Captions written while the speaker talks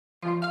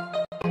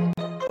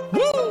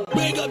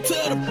Big up to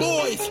the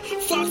boys,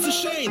 Fox and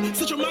Shane.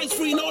 Set your minds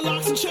free, no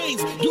locks and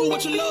chains. Do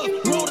what you love,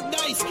 roll the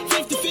dice.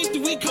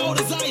 50-50, we cold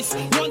as ice.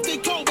 One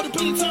thing cold, but a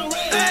penny turn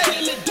red.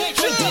 Can't let that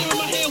shit go in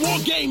my head, war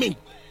gaming.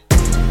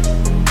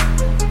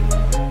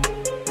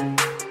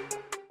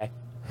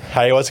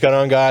 Hey, what's going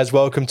on, guys?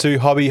 Welcome to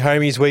Hobby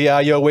Homies. We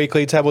are your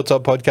weekly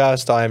tabletop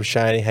podcast. I am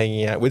Shane,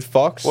 hanging out with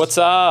Fox. What's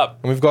up?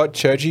 And we've got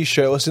Churchy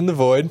shirtless in the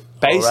void.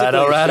 Basically,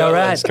 all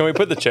right. Can we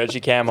put the churchy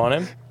cam on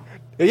him?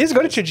 He has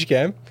got a Churchy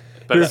cam.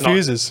 But He it's not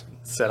refuses.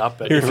 set up.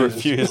 He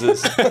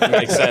refuses.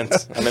 Makes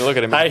sense. I mean, look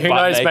at him. Hey, who butt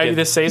knows? naked. Maybe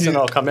this season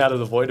I'll come out of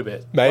the void a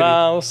bit. Maybe.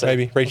 Well, we'll see.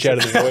 Maybe. Reach out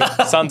of the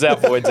void. Sun's out,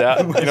 void's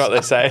out. You know what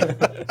they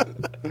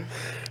say.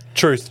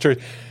 Truth.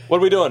 What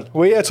are we doing?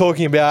 We are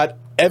talking about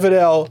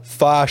Everdell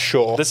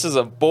Farshore. This is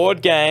a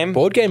board game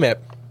board game app.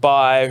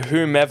 by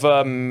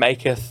whomever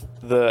maketh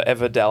the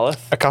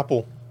Everdelleth. A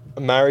couple.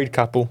 A married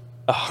couple.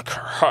 Oh,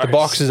 gross. The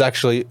box is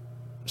actually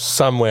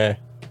somewhere.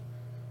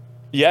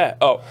 Yeah.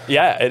 Oh,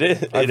 yeah, it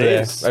is. Over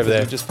there. Over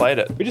there. We just played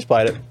it. We just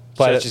played it.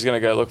 Played She's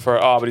going to go look for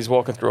it. Oh, but he's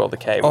walking through all the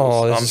cables.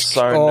 Oh, I'm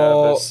so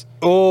nervous.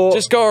 Oh.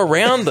 Just go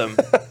around them.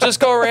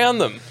 Just go around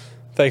them.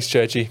 Thanks,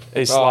 Churchy.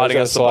 He's sliding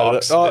us the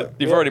box.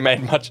 You've yeah. already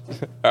made much.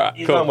 All right,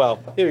 You've cool. done well.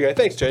 Here we go.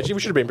 Thanks, Churchy. We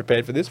should have been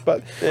prepared for this,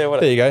 but Yeah,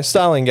 whatever. there you go.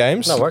 Starling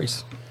Games. No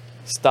worries.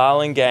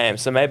 Starling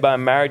Games. So made by a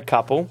married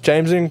couple.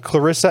 James and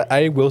Clarissa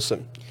A.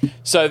 Wilson.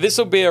 So this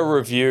will be a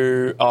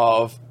review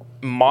of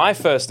my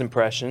first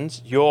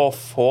impressions, your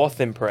fourth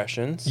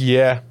impressions,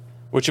 Yeah.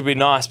 which will be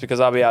nice because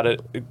I'll be able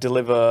to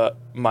deliver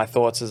my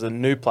thoughts as a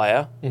new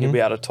player. You'll be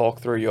able to talk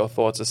through your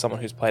thoughts as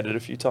someone who's played it a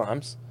few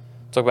times.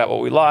 Talk about what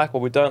we like,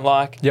 what we don't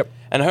like. Yep.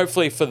 And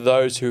hopefully for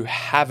those who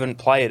haven't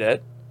played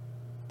it,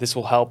 this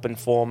will help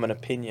inform an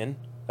opinion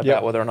about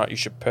Yep. whether or not you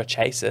should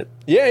purchase it.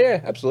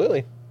 Yeah,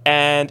 absolutely.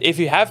 And if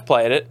you have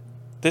played it,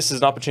 this is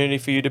an opportunity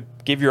for you to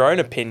give your own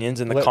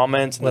opinions in the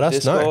comments in let the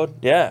us know. Discord.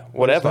 Yeah,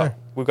 whatever. know.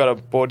 We've got a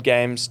board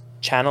games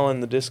channel in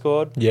the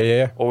Discord,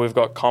 Yeah. or we've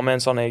got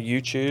comments on our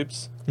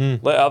YouTubes. Mm.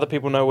 Let other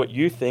people know what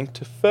you think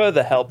to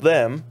further help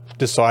them.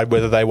 Decide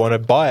whether they want to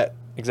buy it.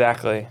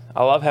 Exactly.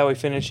 I love how we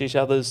finish each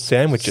other's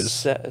Sandwiches.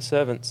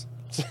 servants.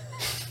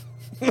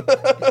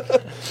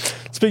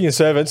 Speaking of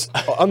servants,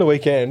 on the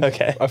weekend,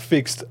 Okay. I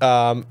fixed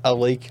a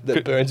leak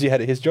that Burnsy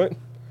had at his joint.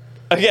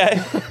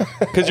 Okay,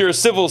 because you're a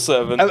civil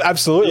servant.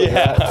 Absolutely.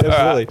 Yeah.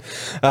 Absolutely.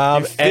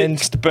 And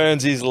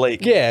Burnsy's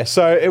leak. Yeah,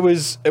 so it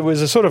was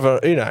a sort of a,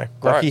 like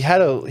Gross. he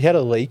had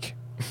a leak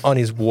on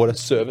his water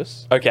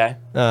service Okay.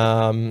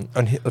 on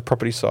the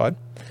property side.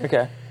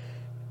 Okay.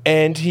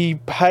 And he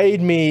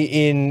paid me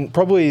in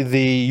probably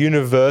the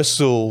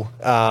universal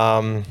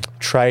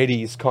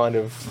tradies kind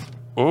of,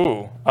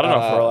 Ooh, I don't know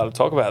if we're allowed to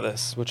talk about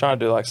this. We're trying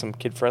to do like some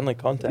kid-friendly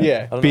content. I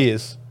don't know.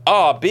 beers.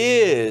 Oh,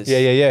 beers.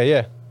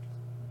 Yeah.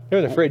 They're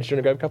in the fridge. Do you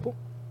want to grab a couple?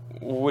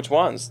 Which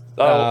ones?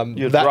 Oh,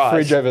 your that dries.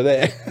 fridge over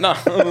there. No,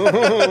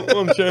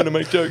 I'm trying to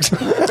make jokes.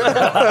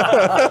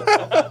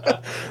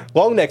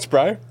 Long necks,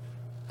 bro.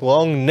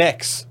 Long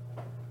necks.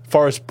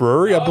 Forest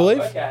Brewery, I believe.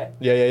 Okay.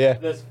 Yeah.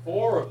 There's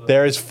 4 of them.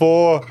 There is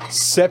 4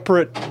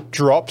 separate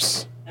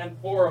drops And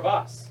 4 of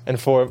us. and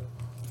 4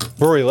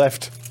 brewery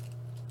left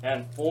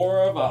And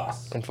 4 of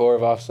us. and 4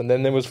 of us. And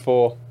then there was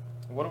 4.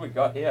 What do we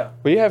got here?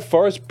 We have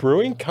Forest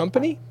Brewing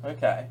Company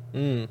Okay.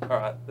 Mm. All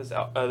right.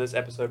 This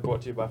episode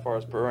brought to you by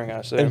Forest Brewing, I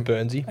assume. and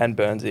Burnsy. And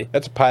Burnsy.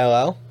 That's a pale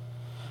ale.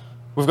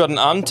 We've got an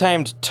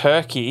untamed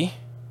turkey.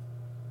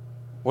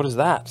 What is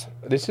that?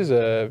 This is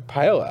a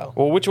pale ale.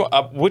 Well,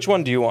 which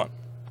one do you want?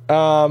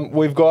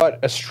 We've got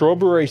a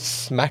strawberry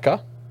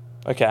smacker.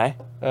 Okay.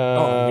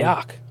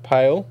 Yuck.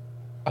 Pale.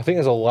 I think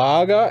there's a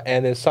lager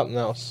and there's something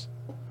else.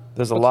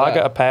 There's a What's lager,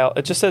 that? a pale.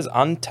 It just says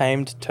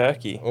untamed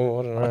turkey. Oh,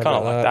 I don't know. I kind about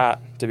of like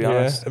that, to be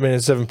honest. I mean,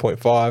 it's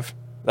 7.5.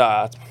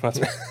 That's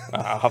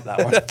I'll have that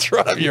one. That's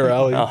right up your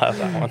alley. I'll have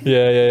that one.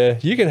 Yeah.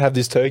 You can have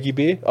this turkey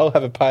beer. I'll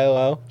have a pale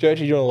ale.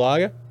 Georgie, do you want a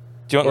lager?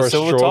 Do you want Or the a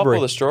silver top strawberry.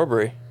 or the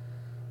strawberry?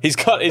 He's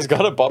got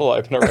a bottle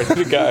opener ready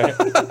to go.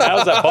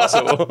 How's that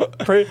possible?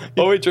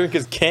 All we drink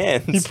is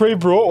cans. He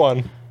pre-brought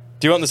one.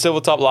 Do you want the silver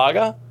top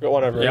lager? Got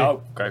one over Yeah, here.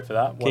 I'll go for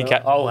that. you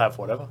Whatever. I'll have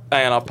whatever.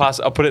 Hang on,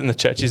 I'll put it in the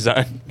churchy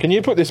zone. Can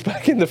you put this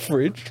back in the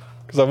fridge?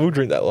 Because I will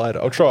drink that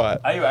later. I'll try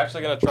it. Are you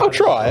actually going to try I'll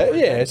try it.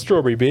 Yeah, it's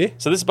strawberry beer.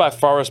 So this is by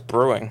Forest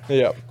Brewing.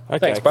 Yep. Okay,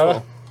 Thanks, brother.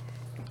 cool.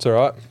 It's all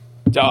right.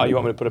 Oh, you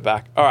want me to put it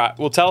back? All right.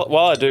 Well,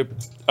 while I do,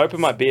 open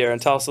my beer and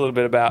tell us a little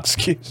bit about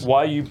Excuse.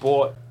 why you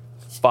bought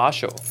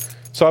Farshore.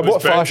 So I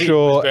bought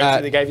Farshore They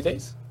at... gave you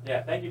these?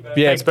 Yeah, thank you, Ben.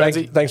 Yeah, Thanks,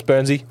 Burnsy. Thanks,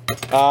 Burnsy.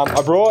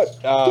 I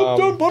brought...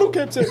 bottle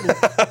caps at me.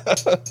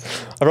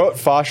 I brought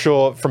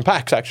Farshore from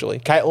PAX, actually.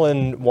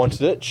 Caitlin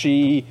wanted it.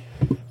 She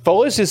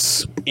follows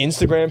this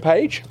Instagram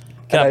page.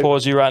 Can and I they-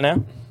 pause you right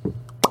now?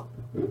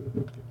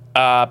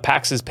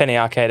 PAX is Penny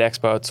Arcade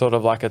Expo. It's sort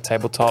of like a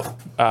tabletop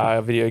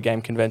video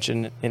game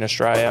convention in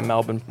Australia,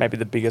 Melbourne, maybe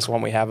the biggest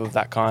one we have of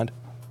that kind.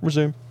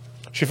 Resume.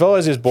 She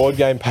follows this board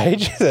game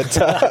page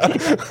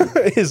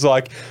that is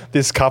like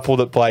this couple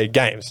that play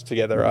games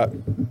together, right?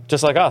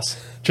 Just like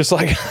us. Just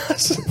like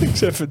us,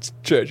 except for it's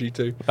Churchy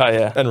too. Oh,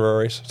 yeah. And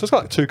Rory's. So it's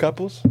got like 2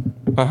 couples.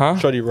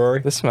 Shoddy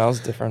Rory. This smells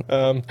different.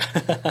 Um,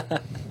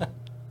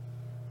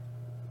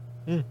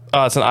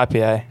 Oh, it's an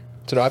IPA.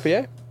 it's an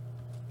IPA.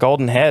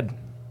 Golden Head.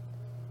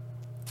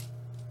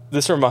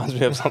 This reminds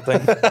me of something.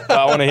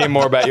 I want to hear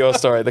more about your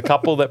story. The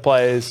couple that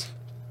plays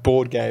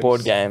Board games.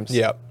 board games.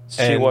 Yep.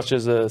 She And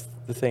watches the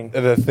thing.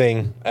 the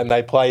thing, and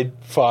they played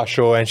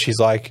Farshore, and she's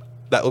like,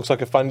 "That looks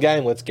like a fun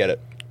game. Let's get it."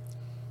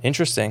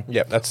 Interesting.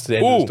 Yep, that's the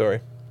end of the Ooh. story.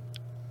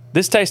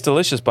 This tastes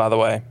delicious, by the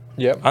way.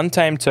 Yep.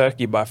 Untamed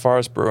Turkey by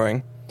Forest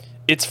Brewing.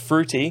 It's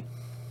fruity.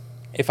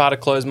 If I had to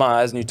close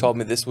my eyes and you told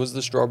me this was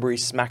the strawberry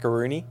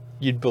smackaroonie,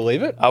 You'd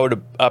believe it?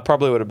 I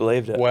probably would have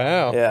believed it.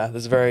 Wow. Yeah,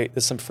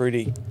 there's some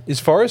fruity. Is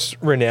Forest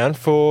renowned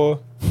for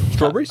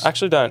strawberries? I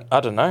actually I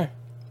don't know.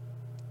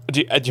 Do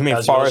you mean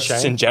How's yours,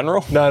 forests Shane? in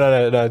general?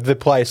 No. The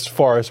place,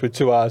 Forest, with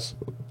 2 R's.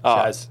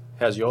 Oh,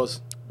 How's yours?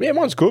 Yeah,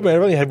 mine's good, man.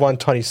 I've only had one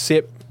tiny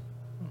sip.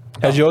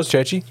 How's yours,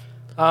 Churchy?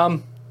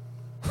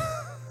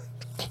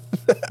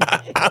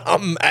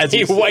 As he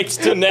you waits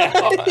to now.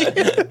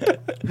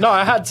 No,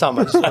 I had some.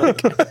 I just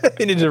like,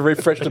 you need to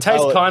refresh the it tastes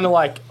palate. kind of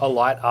like a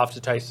light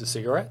aftertaste of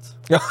cigarettes.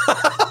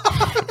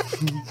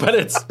 but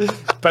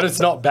it's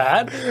not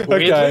bad.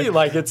 Weirdly, Okay.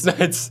 like it's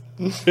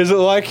Is it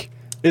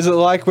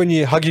like when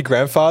you hug your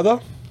grandfather?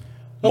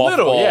 a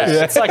little, yeah.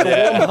 Mothballs. It's like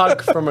a warm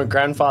hug from a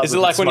grandfather. Is it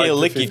like when you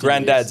lick your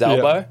granddad's Yeah.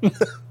 elbow?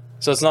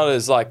 So it's not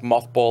as like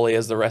mothbally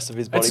as the rest of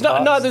his body It's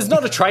not. No, parts? there's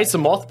not a trace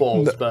of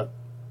mothballs, but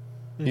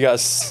You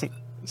guys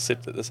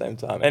sipped at the same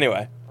time.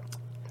 Anyway,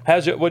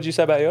 what'd you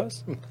say about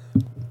yours?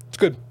 It's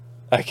good.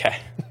 Okay.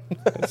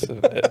 It's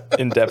an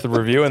in-depth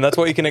review, and that's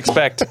what you can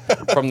expect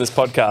from this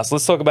podcast.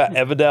 Let's talk about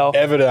Everdell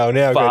Everdell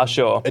now.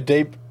 Farshore. A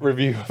deep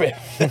review of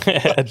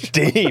it.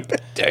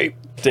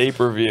 Deep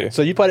review.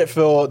 So you played it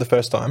for the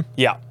first time.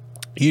 Yeah,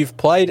 You've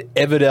played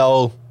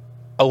Everdell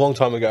a long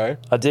time ago.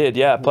 I did.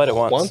 Yeah, I played it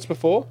once. Once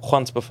before?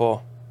 Once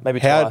before. Maybe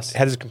How twice.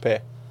 does it compare?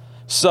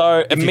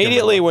 So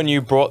immediately when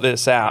you brought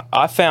this out,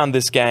 I found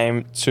this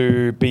game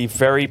to be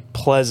very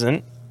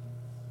pleasant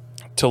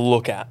to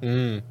look at.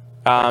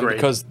 Agreed.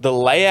 Because the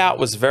layout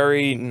was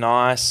very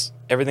nice.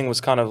 Everything was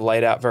kind of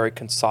laid out very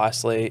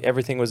concisely.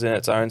 Everything was in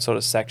its own sort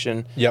of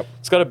section. Yep.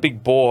 It's got a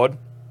big board.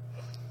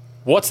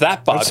 What's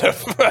that bug?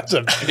 That's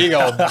a big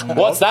old...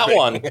 What's that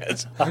one?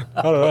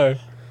 I don't know.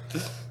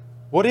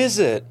 What is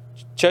it?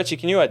 Churchy,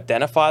 can you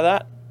identify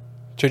that?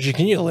 Churchy,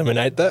 can you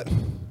eliminate that?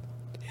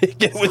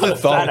 Get it with a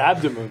thong. fat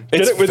abdomen.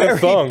 Get it with a very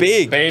thong.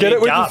 big. Get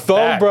it with a gut thong,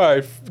 back.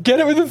 bro.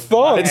 Get it with a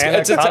thong.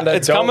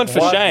 It's coming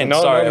for Shane.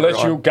 No, Sorry, unless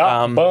everyone. you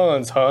got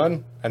buns,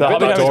 hun. And The then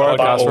Hobby I Homies talk about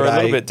podcasts were a all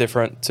little day. bit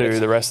different to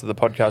the rest of the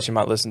podcasts you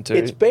might listen to.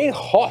 It's been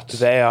hot.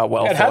 They are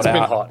well It thought has been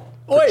out. hot.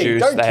 Oi,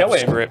 Produced. don't They kill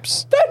have him.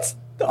 scripts. That's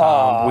We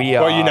are.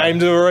 Well, you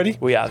named it already?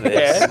 We are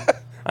this.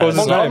 What was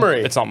his name?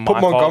 Montgomery. It's not my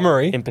Put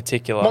Montgomery. fault in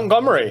particular.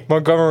 Montgomery.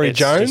 Montgomery It's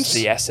Jones? just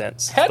the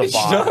essence. How the did you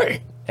vibe. know?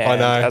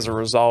 And know. as a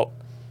result,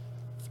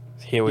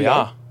 here we Yeah.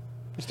 are.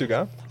 You still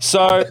going?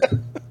 So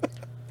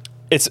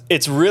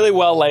it's really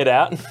well laid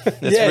out.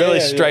 It's Yeah, really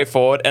yeah.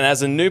 straightforward. And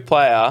as a new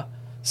player,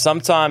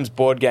 sometimes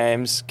board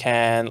games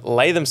can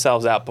lay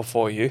themselves out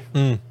before you,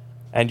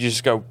 and you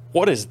just go,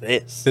 "What is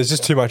this?" There's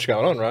just too much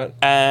going on, right?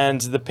 And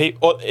the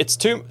people, it's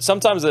too.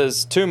 Sometimes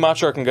there's too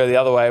much, or it can go the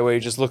other way, where you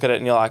just look at it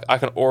and you're like, "I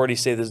can already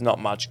see there's not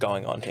much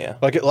going on here."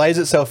 Like, it lays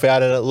itself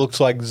out and it looks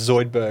like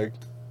Zoidberg.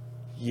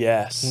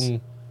 Yes.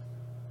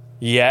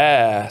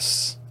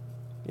 Yes.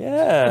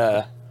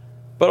 Yeah.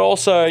 But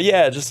also,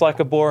 yeah, just like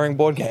a boring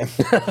board game.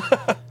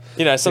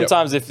 You know,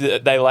 sometimes if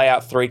they lay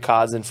out 3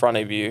 cards in front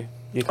of you,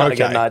 you kind of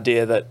get Okay. an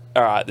idea that,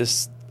 all right,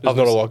 There's not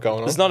a lot going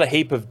on. There's not a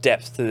heap of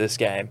depth to this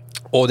game.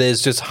 Or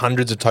there's just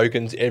hundreds of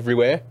tokens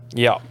everywhere.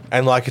 Yeah.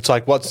 And, like, it's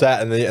like, what's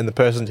that? And the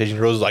person teaching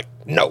rules is like,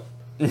 no.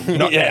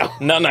 Not Yeah.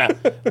 now. No.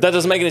 That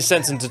doesn't make any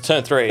sense into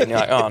turn 3. And you're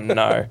like, oh,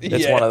 no.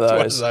 It's Yeah, one of it's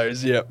those. one of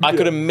those, yeah. I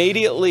could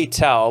immediately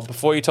tell,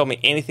 before you told me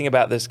anything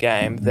about this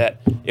game, that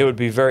it would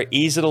be very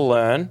easy to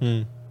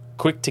learn,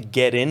 quick to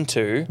get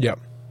into, Yep.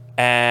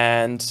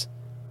 and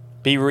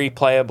be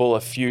replayable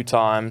a few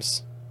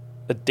times,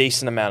 a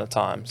decent amount of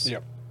times.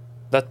 Yep.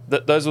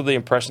 Those were the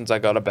impressions I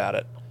got about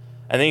it.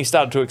 And then he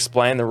started to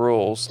explain the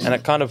rules, and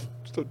it kind of,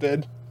 Still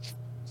dead.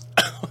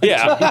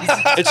 yeah,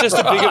 it's just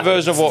a bigger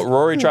version of what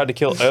Rory tried to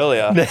kill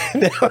earlier. Now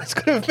it's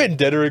going to have been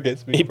deader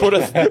against me.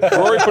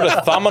 Rory put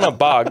a thumb on a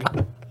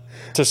bug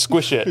to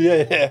squish it,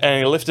 Yeah. and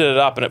he lifted it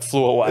up, and it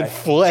flew away.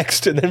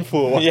 Flexed and then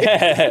flew away.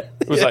 Yeah.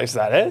 It was like, is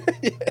that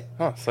it?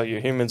 Oh, so you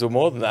humans were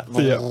more than that.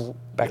 Yeah.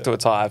 Back to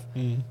its hive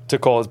to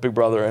call his big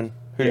brother in,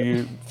 who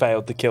you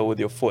failed to kill with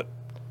your foot.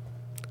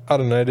 I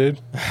don't know, dude.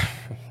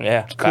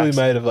 Yeah. Clearly facts.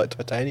 made of, like,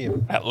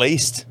 titanium. At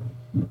least.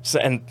 So,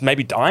 and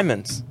maybe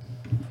diamonds.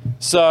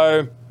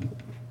 So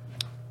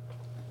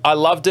I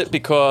loved it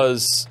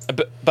because,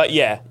 but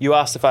yeah, you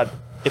asked if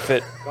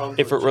it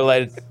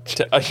related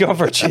to. Are you going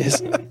for a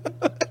cheers?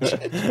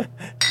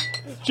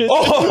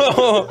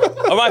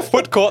 Oh, my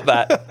foot caught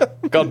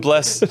that. God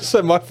bless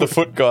So my the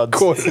foot gods.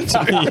 Caught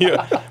it.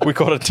 Yeah, we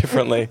caught it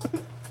differently.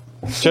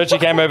 Churchy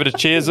came over to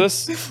cheers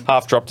us,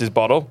 half dropped his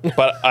bottle,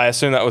 but I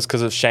assume that was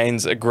because of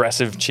Shane's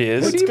aggressive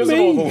cheers. It's because of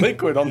all the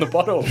liquid on the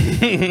bottle.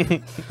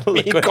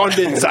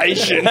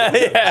 Condensation.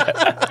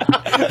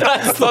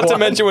 That's not to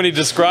mention when he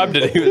described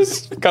it, he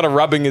was kind of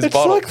rubbing his It's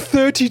bottle. like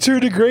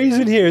 32 degrees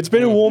in here. It's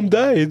been a warm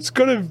day. It's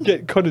got to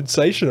get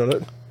condensation on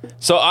it.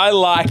 So I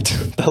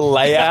liked the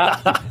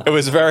layout. It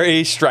was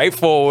very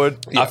straightforward.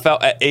 I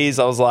felt at ease.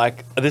 I was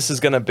like, this is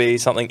going to be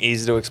something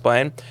easy to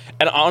explain.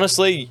 And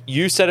honestly,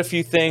 you said a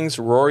few things.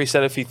 Rory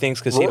said a few things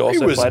because he'd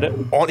also played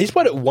it. He's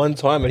played it one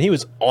time and he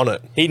was on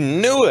it. He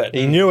knew it.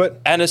 He knew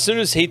it. And as soon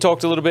as he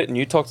talked a little bit and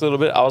you talked a little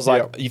bit, I was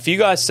like, if you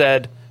guys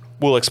said,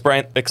 we'll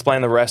explain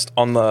the rest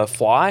on the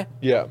fly,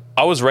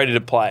 I was ready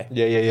to play.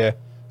 Yeah.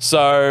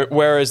 So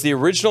whereas the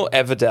original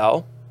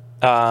Everdell,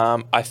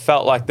 I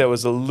felt like there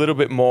was a little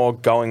bit more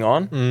going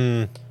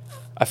on.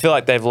 I feel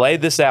like they've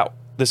laid this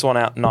one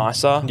out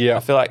nicer. Yeah. I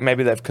feel like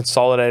maybe they've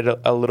consolidated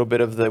a little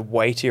bit of the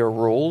weightier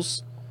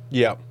rules.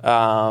 Yeah.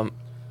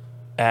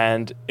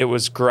 And it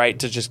was great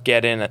to just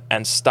get in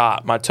and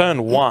start. My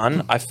turn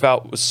 1, I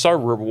felt was so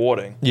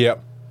rewarding. Yeah.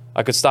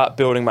 I could start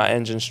building my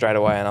engine straight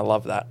away, and I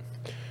love that.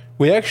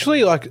 We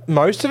actually,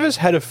 most of us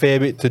had a fair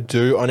bit to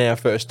do on our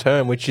first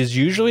turn, which is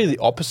usually the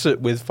opposite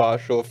with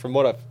Farshore from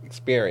what I've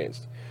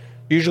experienced.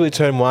 Usually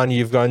turn 1,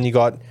 you've only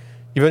got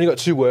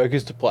 2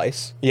 workers to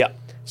place. Yeah.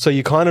 So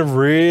you kind of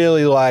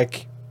really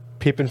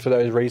pipping for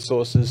those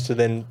resources to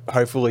then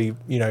hopefully,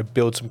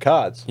 build some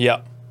cards.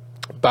 Yeah.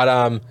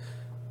 But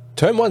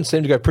turn 1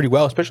 seemed to go pretty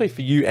well, especially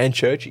for you and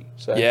Churchy.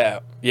 So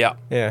Yeah.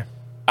 Yeah.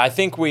 I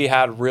think we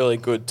had really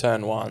good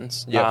turn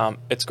 1s. Yeah.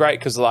 It's great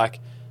because,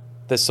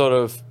 there's sort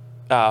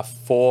of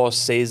 4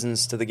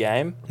 seasons to the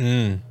game.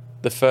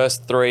 The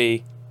first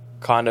 3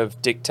 kind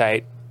of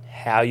dictate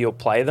how you'll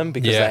play them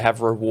because they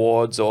have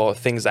rewards or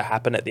things that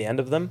happen at the end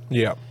of them.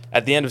 Yeah.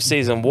 At the end of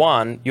season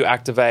 1, you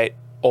activate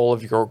all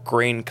of your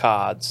green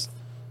cards.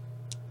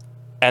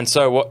 And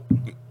so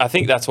I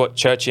think that's what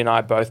Churchy and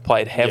I both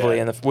played heavily,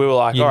 and we were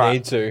like, You all right.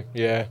 need to,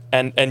 yeah.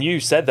 And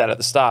you said that at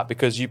the start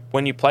because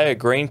when you play a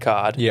green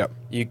card, Yep.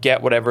 you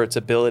get whatever its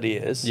ability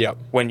is Yep.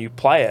 when you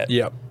play it.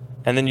 Yep.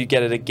 And then you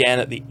get it again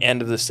at the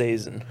end of the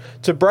season.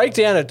 To break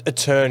down a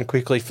turn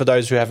quickly for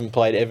those who haven't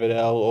played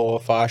Everdell or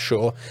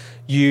Farshore,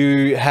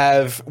 you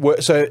have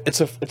so it's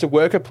a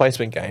worker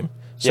placement game.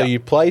 So you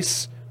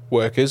place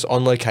workers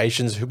on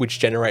locations which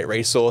generate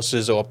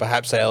resources, or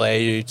perhaps they allow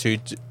you to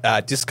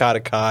discard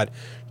a card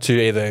to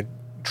either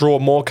draw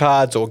more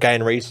cards or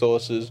gain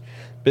resources.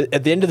 But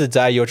at the end of the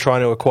day, you're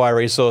trying to acquire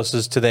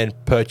resources to then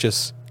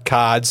purchase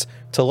cards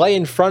to lay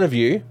in front of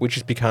you,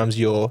 which becomes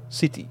your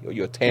city or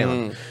your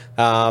town.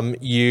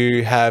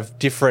 You have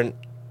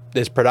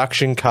there's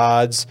production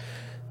cards,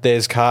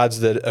 there's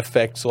cards that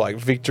affect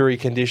victory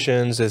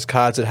conditions, there's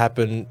cards that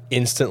happen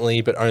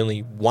instantly but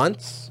only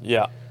once,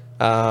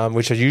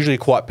 which are usually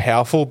quite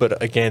powerful,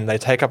 but again, they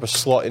take up a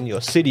slot in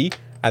your city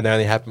and they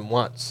only happen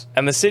once.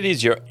 And the city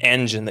is your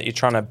engine that you're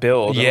trying to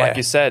build. And like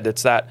you said,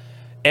 it's that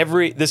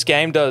this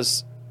game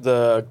does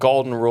the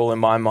golden rule in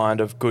my mind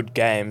of good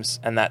games,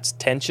 and that's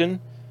tension,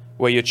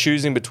 where you're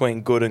choosing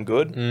between good and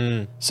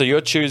good. So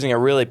you're choosing a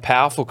really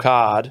powerful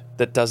card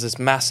that does this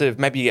massive,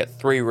 maybe you get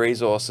 3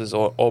 resources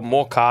or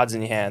more cards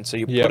in your hand. So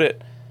you put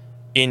it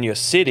in your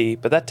city,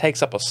 but that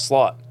takes up a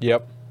slot.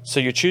 Yep. So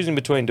you're choosing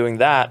between doing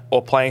that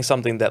or playing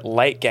something that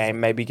late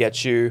game maybe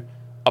gets you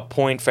a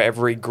point for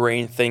every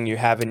green thing you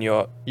have in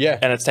your...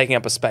 And it's taking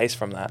up a space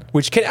from that.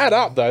 Which can add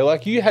up, though.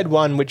 You had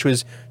one which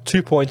was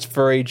 2 points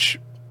for each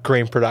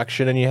green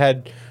production, and you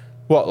had,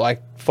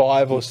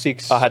 5 or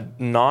 6? I had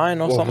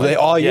 9 or something.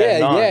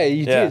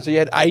 You did. So you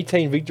had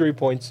 18 victory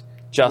points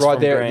just right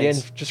from there greens.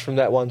 at the end, just from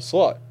that one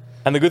slot.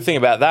 And the good thing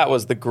about that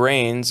was the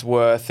greens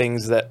were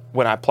things that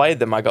when I played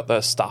them, I got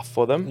the stuff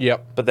for them.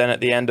 Yep. But then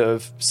at the end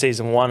of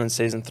season 1 and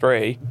season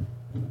 3,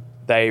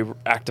 they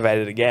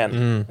activated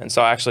again. And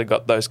so I actually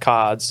got those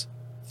cards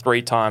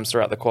 3 times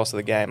throughout the course of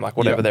the game,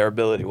 whatever their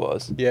ability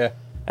was. Yeah.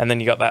 And then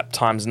you got that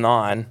times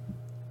 9.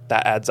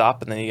 That adds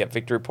up, and then you get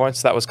victory points.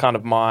 So that was kind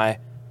of my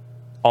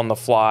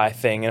on-the-fly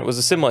thing. And it was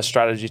a similar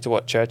strategy to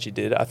what Churchy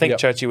did. I think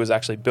Churchy was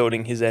actually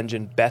building his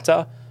engine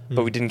better,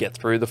 but we didn't get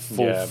through the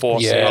full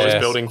force. I was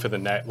building for the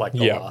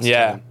last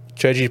turn.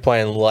 Churchy's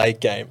playing late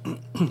game.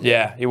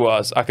 Yeah, he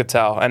was. I could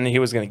tell. And he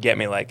was going to get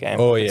me late game.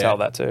 Oh, I could tell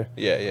that too.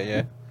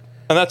 Yeah.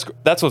 And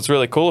that's what's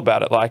really cool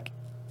about it.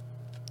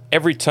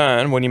 Every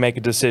turn when you make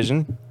a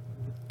decision,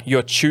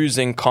 you're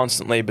choosing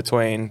constantly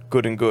between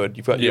good and good.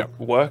 You've got your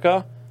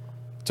worker.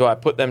 Do I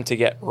put them to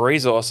get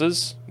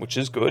resources, which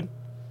is good?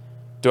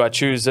 Do I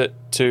choose it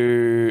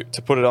to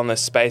put it on this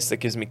space that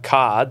gives me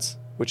cards,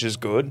 which is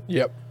good?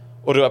 Yep.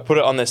 Or do I put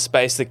it on this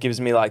space that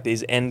gives me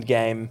these end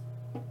game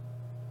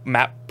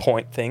map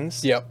point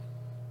things? Yep.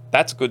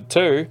 That's good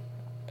too.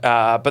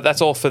 But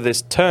that's all for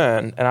this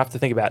turn, and I have to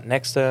think about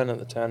next turn and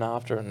the turn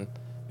after and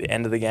the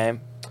end of the game.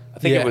 I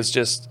think it was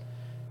just,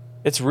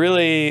 it's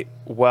really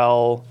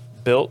well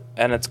built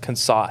and it's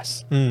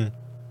concise.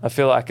 I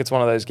feel like it's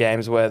one of those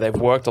games where they've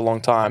worked a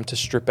long time to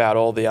strip out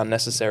all the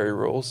unnecessary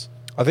rules.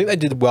 I think they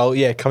did well,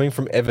 yeah, coming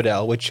from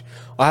Everdell, which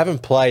I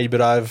haven't played,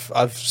 but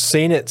I've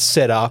seen it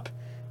set up,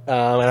 and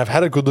I've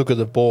had a good look at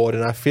the board,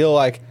 and I feel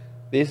like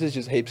this is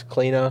just heaps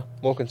cleaner,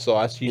 more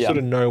concise. You sort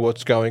of know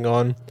what's going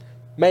on.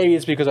 Maybe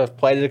it's because I've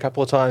played it a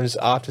couple of times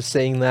after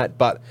seeing that,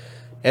 but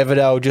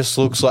Everdell just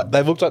looks like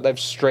they've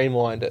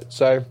streamlined it.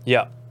 So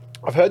Yeah.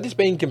 I've heard this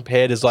being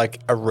compared as like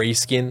a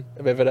reskin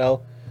of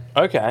Everdell.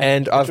 Okay.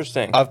 And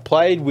Interesting. I've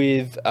played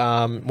with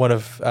one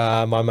of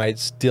my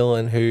mates,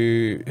 Dylan,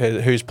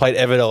 who's played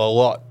Everdell a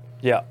lot.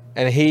 Yeah.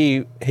 And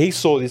he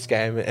saw this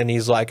game and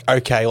he's like,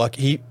 okay, like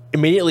he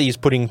immediately is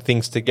putting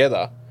things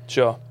together.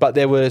 Sure. But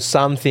there were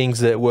some things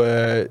that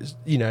were,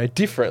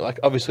 different. Like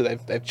obviously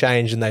they've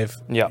changed and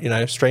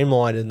they've,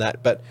 streamlined in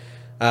that. But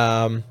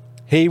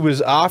he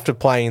was, after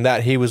playing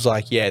that, he was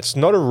like, yeah, it's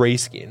not a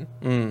reskin,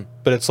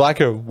 but it's like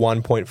a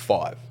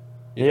 1.5.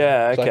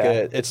 Yeah.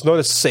 Okay. It's not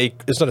a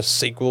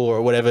sequel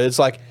or whatever. It's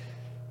like,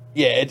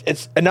 yeah,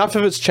 it's enough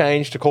of it's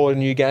changed to call it a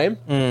new game,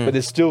 but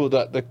there's still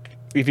the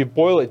if you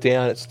boil it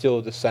down, it's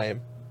still the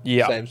same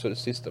sort of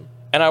system.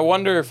 And I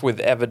wonder if with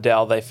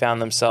Everdell they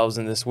found themselves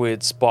in this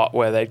weird spot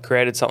where they'd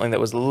created something that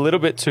was a little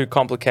bit too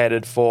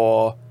complicated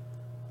for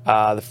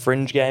the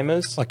fringe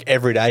gamers. Like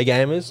everyday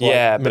gamers?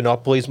 Yeah. Like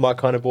Monopoly's my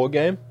kind of board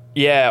game?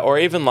 Yeah, or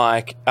even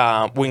like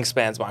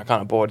Wingspan's my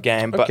kind of board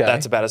game, but Okay.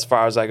 that's about as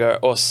far as I go.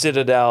 Or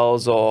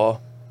Citadels or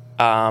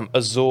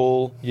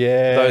Azul.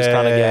 Yeah. Those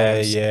kind of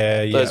games.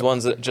 Yeah. Those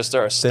ones that just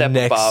are a the step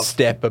next above.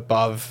 step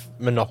above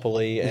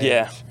Monopoly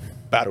and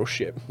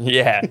Battleship.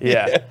 Yeah.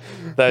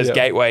 Those Yeah.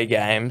 gateway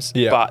games,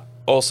 Yeah. but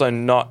also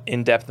not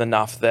in-depth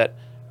enough that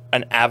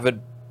an avid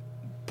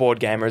board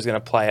gamer is going to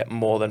play it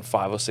more than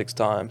 5 or 6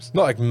 times.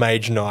 Not like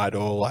Mage Knight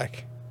or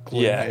like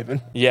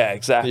Gloomhaven. Yeah,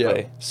 exactly.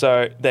 Yeah.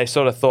 So they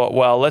sort of thought,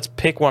 well, let's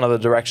pick one of the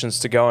directions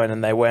to go in,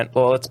 and they went,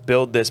 well, let's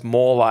build this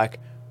more like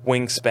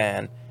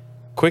Wingspan.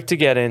 Quick to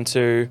get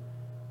into,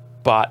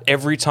 but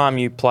every time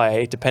you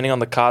play, depending on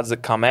the cards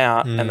that come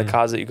out and the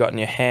cards that you got in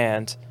your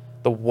hand,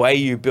 the way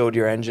you build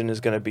your engine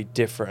is going to be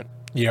different.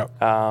 Yeah.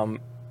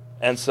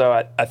 And so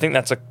I think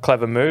that's a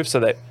clever move, so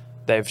that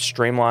they've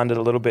streamlined it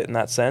a little bit in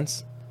that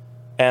sense.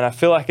 And I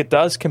feel like it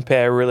does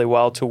compare really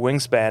well to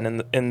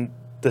Wingspan in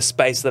the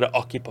space that it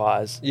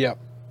occupies Yeah.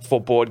 for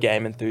board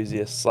game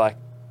enthusiasts. Like,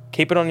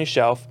 keep it on your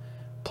shelf,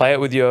 play it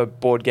with your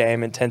board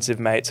game intensive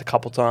mates a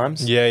couple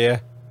times, Yeah.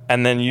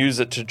 and then use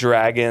it to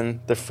drag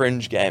in the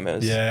fringe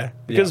gamers. Yeah.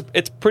 Because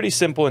it's pretty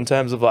simple in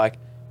terms of like,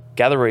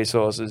 gather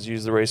resources,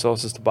 use the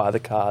resources to buy the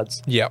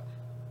cards, Yeah.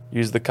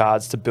 use the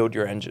cards to build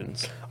your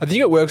engines. I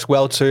think it works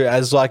well too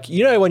as like,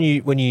 when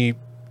you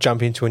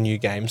jump into a new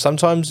game,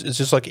 sometimes it's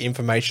just like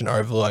information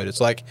overload.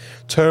 It's like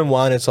turn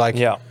one, it's like,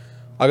 Yeah.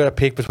 I got to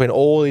pick between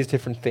all these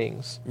different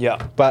things. Yeah.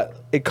 But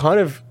it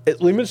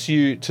limits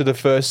you to the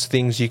first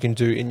things you can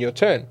do in your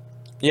turn.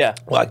 Yeah.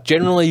 Like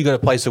generally you got to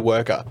place a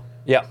worker.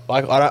 Yeah.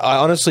 Like I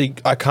honestly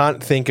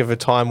can't think of a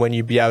time when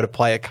you'd be able to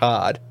play a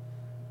card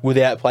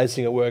without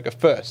placing a worker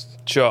first.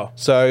 Sure.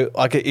 So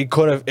like you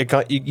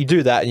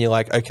do that and you're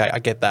like, okay, I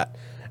get that.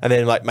 And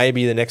then like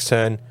maybe the next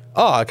turn,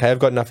 oh, okay, I've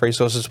got enough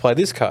resources to play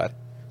this card.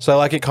 So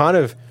like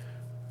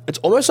it's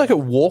almost like it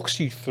walks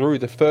you through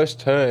the first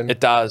turn. It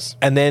does.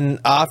 And then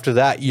after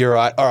that, you're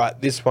like, all right,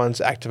 this one's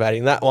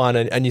activating that one.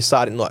 And you're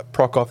starting to like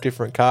proc off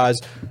different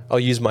cards. I'll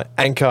use my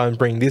anchor and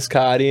bring this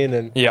card in.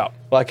 And Yeah.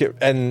 like it,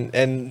 and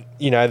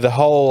the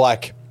whole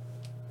like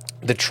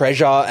the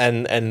treasure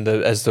and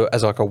as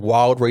like a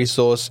wild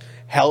resource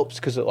helps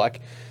because it like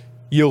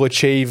you'll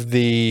achieve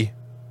the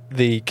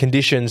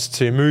conditions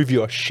to move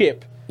your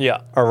ship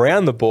Yeah.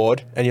 around the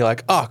board. And you're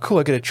like, oh, cool,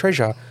 I get a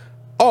treasure.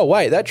 Oh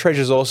wait, that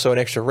treasure is also an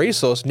extra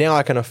resource. Now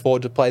I can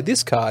afford to play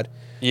this card,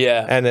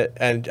 Yeah. and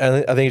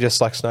I think it just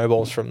like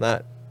snowballs from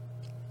that.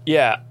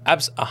 Yeah,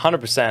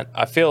 100%.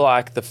 I feel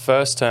like the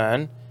first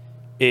turn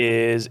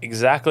is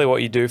exactly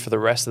what you do for the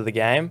rest of the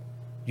game.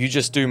 You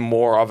just do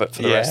more of it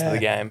for the rest of the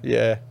game.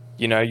 Yeah,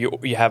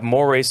 You have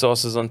more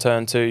resources on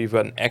turn 2. You've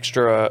got an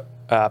extra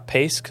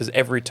piece because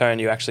every turn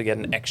you actually get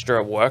an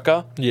extra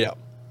worker. yeah.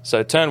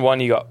 So turn 1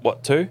 you got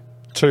what, 2?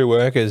 2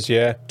 workers,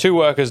 yeah. 2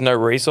 workers, no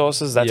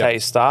resources. That's Yep. how you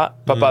start.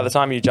 But by the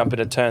time you jump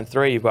into turn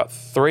 3, you've got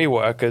 3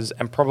 workers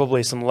and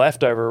probably some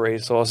leftover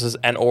resources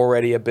and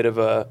already a bit of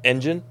a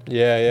engine.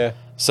 Yeah.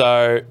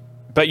 So,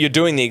 but you're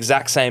doing the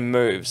exact same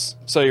moves.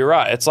 So you're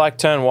right. It's like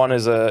turn 1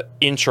 is a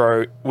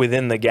intro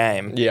within the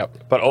game.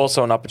 Yep. But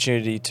also an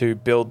opportunity to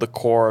build the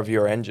core of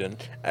your engine.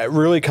 It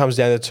really comes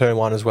down to turn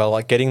 1 as well,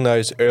 like getting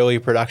those early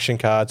production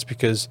cards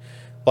because,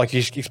 like you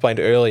explained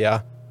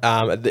earlier,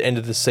 at the end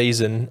of the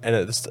season and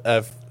at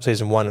the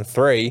season 1 and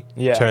 3,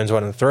 Yeah. turns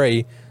 1 and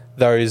 3,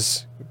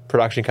 those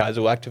production cards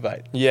will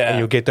activate. Yeah. And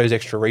you'll get those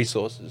extra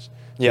resources.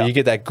 So Yeah. you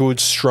get that good,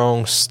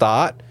 strong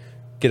start,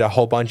 get a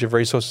whole bunch of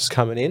resources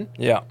coming in,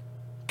 Yeah.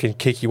 can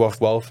kick you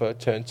off well for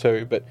turn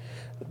 2. But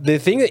the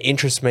thing that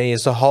interests me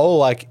is the whole,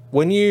 like,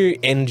 when you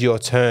end your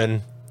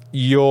turn,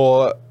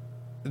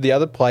 the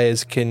other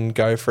players can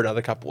go for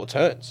another couple of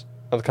turns,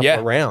 another couple Yeah.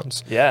 of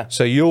rounds. Yeah.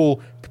 So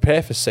you'll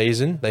prepare for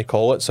season, they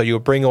call it. So you'll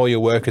bring all your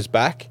workers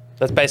back.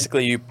 That's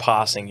basically you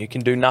passing. You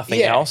can do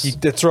nothing else.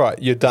 That's right.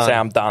 You're done. Say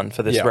I'm done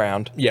for this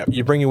round. Yeah,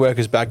 you bring your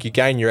workers back. You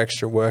gain your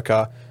extra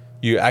worker.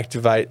 You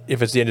activate,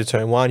 if it's the end of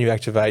turn 1, you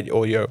activate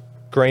all your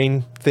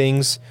green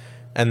things.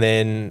 And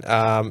then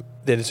the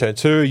end of turn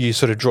 2, you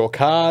sort of draw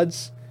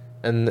cards.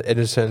 And the end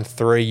of turn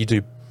 3, you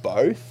do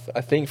both, I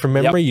think, from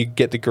memory. You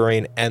get the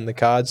green and the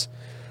cards.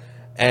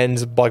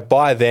 And like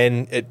by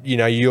then,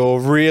 you're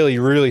really,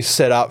 really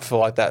set up for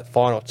like that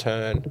final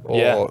turn.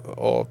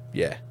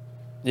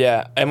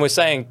 Yeah, and we're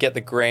saying get the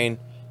green.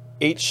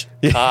 Each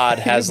card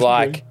has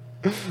like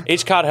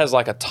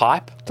a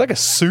type. It's like a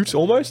suit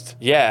almost.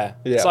 Yeah.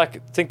 It's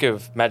like, think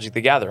of Magic the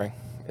Gathering.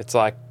 It's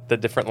like the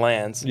different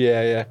lands.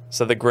 Yeah.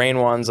 So the green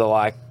ones are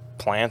like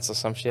plants or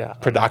some shit.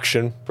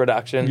 Production.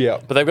 Yeah.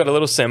 But they've got a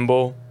little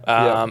symbol.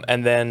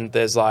 And then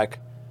there's like,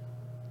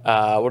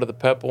 what are the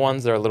purple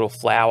ones? They're a little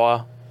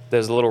flower.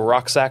 There's a little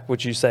rucksack,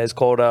 which you say is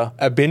called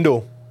a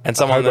bindle. And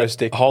someone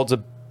that holds a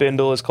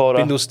bindle is called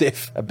bindle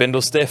stiff. A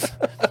bindle stiff.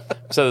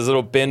 So there's a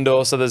little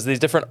bindle. So there's these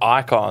different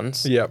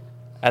icons. Yep.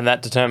 And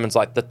that determines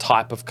like the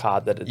type of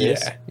card that it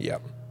is.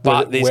 Yep.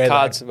 But these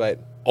cards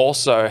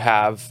also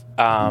have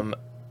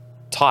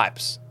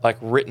types, like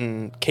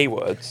written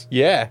keywords.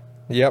 Yeah.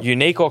 Yep.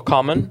 Unique or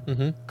common.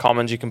 Mm-hmm.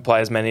 Commons you can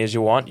play as many as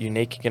you want.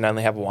 Unique you can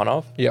only have one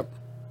of. Yep.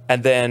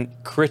 And then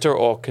critter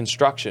or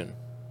construction.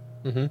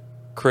 Mm-hmm.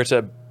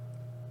 Critter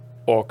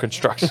or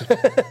construction.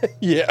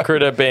 Yeah.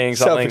 Critter being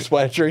something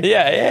self-explanatory.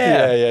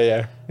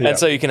 Yeah. And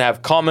so you can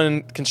have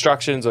common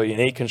constructions or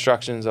unique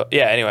constructions.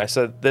 Anyway,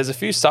 so there's a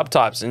few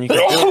subtypes, and you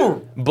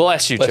can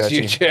bless you,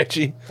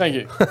 Churchy. Thank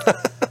you.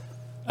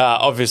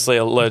 Obviously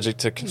allergic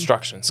to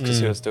constructions because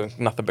he was doing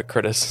nothing but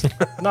critters.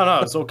 No,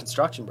 it's all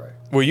construction, bro.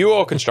 Were you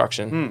all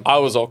construction? I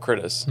was all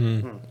critters.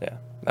 Yeah,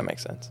 that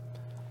makes sense.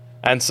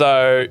 And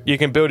so you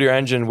can build your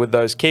engine with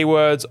those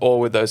keywords or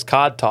with those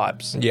card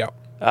types. Yeah.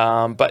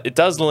 But it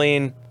does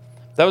lean.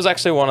 That was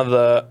actually one of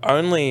the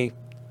only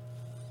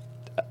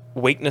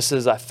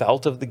weaknesses I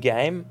felt of the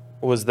game,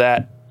 was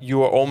that you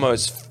were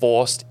almost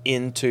forced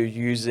into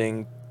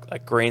using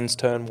like greens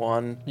turn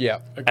 1. Yeah.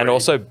 And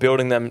also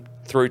building them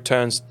through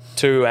turns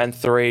 2 and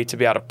 3 to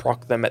be able to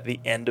proc them at the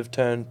end of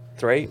turn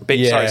 3.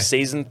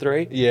 Season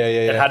 3. Yeah.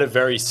 It had a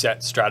very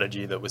set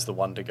strategy that was the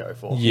one to go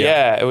for.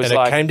 Yeah, it was and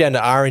it came down to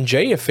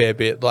RNG a fair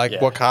bit, like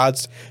what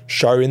cards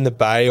show in the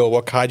bay or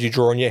what card you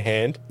draw in your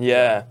hand.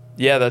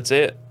 Yeah, that's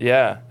it.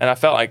 Yeah, and I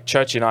felt like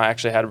Churchy and I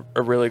actually had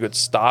a really good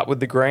start with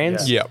the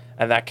greens. Yeah.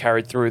 And that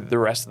carried through the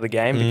rest of the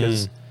game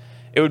because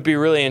it would be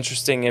really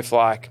interesting if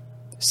like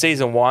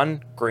season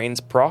 1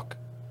 greens proc,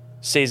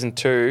 season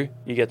 2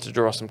 you get to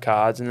draw some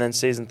cards, and then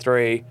season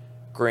 3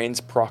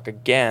 greens proc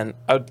again.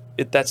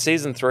 That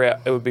season 3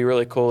 it would be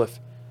really cool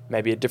if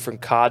maybe a different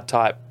card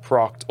type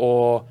procced,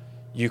 or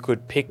you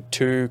could pick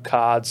 2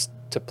 cards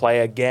to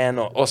play again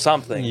or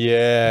something.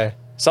 Yeah.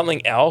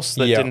 Something else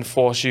that didn't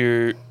force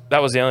you.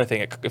 That was the only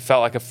thing. It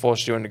felt like it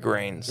forced you into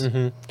greens.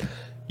 Mm-hmm.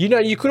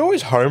 You could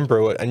always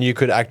homebrew it, and you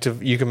could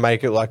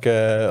make it like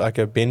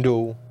a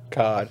bindle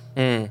card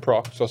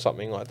procs or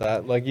something like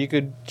that. Like you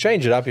could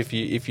change it up if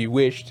you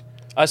wished.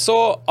 I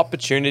saw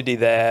opportunity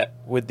there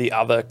with the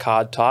other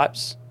card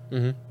types.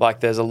 Mm-hmm.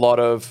 Like there's a lot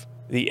of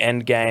the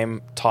end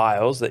game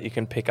tiles that you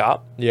can pick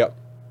up. Yep.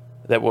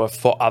 That were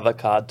for other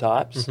card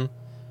types.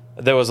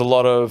 Mm-hmm. There was a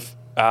lot of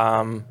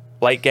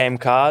late game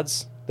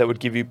cards that would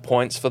give you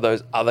points for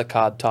those other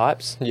card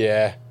types.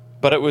 Yeah.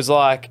 But it was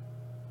like,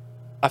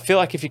 I feel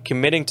like if you're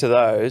committing to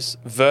those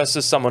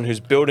versus someone who's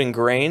building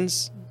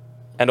greens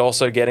and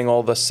also getting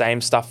all the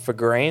same stuff for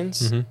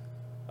greens,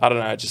 I don't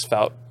know, it just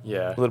felt a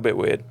little bit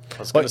weird. I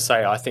was going to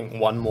say, I think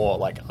one more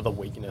like other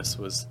weakness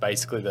was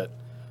basically that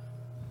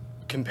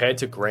compared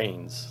to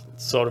greens,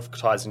 it sort of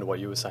ties into what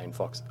you were saying,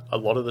 Fox. A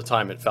lot of the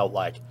time it felt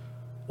like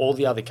all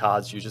the other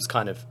cards, you're just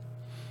kind of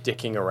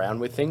dicking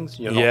around with things.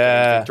 You're not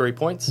getting victory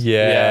points.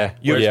 Yeah.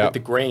 Whereas with the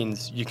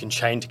greens, you can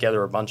chain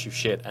together a bunch of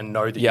shit and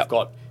know that you've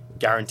got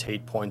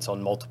guaranteed points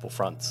on multiple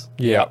fronts.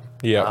 Yeah.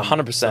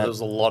 100%. So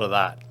there's a lot of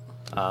that.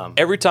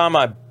 Every time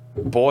I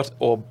bought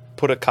or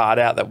put a card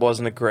out that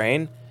wasn't a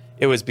green,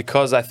 it was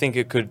because I think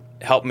it could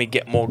help me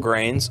get more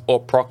greens or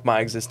proc my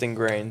existing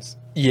greens.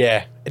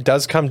 Yeah, it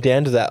does come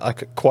down to that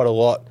like quite a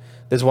lot.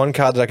 There's one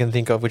card that I can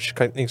think of, which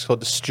I think is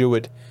called the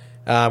Steward.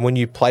 When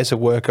you place a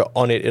worker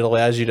on it, it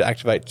allows you to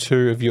activate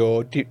 2 of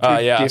your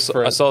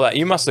different... I saw that.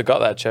 You must have got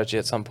that, Churchy,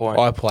 at some point.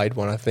 I played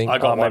one, I think. I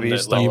got one maybe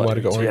that you might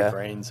have got 2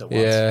 greens at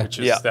once, which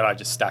is that I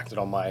just stacked it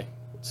on my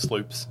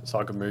sloops so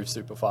I could move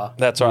super far.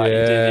 That's right, you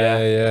did,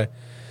 yeah.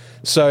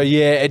 So,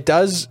 it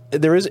does...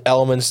 There is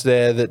elements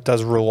there that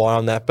does rely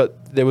on that, but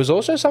there was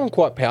also some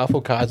quite powerful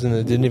cards in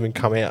that didn't even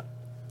come out.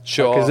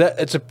 Sure. Because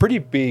it's a pretty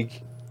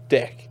big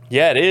deck.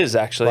 Yeah, it is,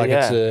 actually,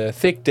 it's a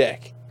thick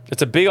deck.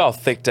 It's a big old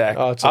thick deck.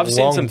 Oh, it's a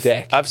long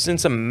deck. I've seen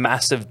some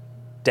massive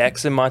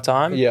decks in my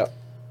time. Yeah.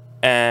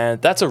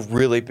 And that's a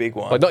really big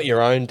one. Like, not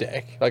your own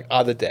deck, like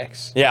other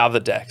decks. Yeah, other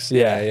decks.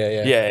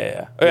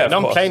 Yeah. And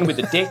I'm playing with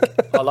the deck.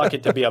 I like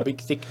it to be a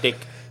big, thick deck.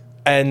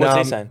 And what's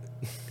he saying?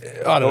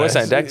 I don't know. We're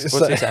saying decks.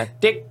 What's he saying?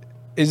 Deck.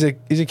 Is a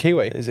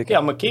Kiwi. Yeah,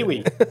 I'm a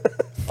Kiwi.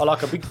 I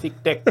like a big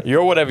thick deck.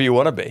 You're whatever you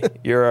want to be.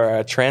 You're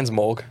a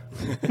transmorg.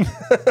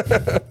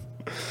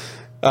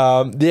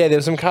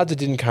 There's some cards that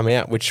didn't come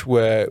out, which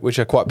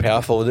are quite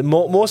powerful. They're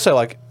more so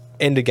like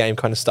end of game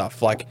kind of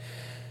stuff. Like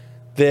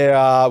there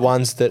are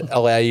ones that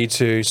allow you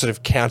to sort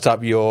of count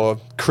up your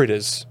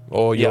critters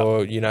or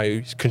your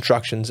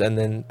constructions, and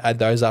then add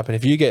those up. And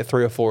if you get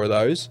 3 or 4 of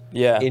those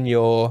in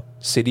your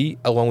city,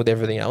 along with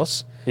everything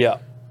else,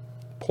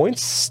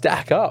 points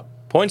stack up.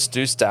 Points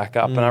do stack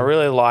up, and I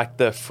really like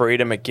the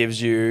freedom it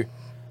gives you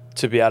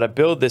to be able to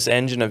build this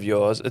engine of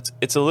yours.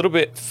 It's a little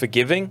bit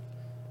forgiving.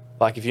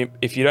 Like if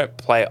you don't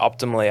play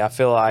optimally, I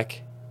feel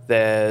like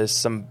there's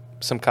some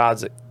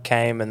cards that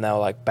came and they were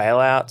like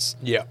bailouts.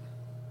 Yeah.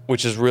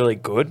 Which is really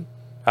good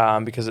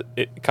because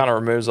it kind of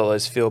removes all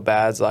those feel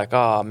bads. Like,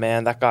 oh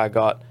man, that guy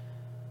got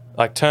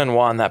like turn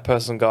 1, that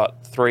person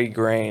got 3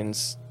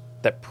 greens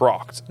that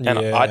procced, and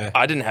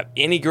I didn't have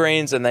any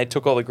greens, and they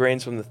took all the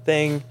greens from the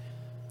thing.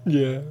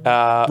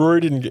 Yeah. Brew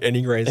didn't get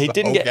any greens. He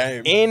didn't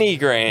get any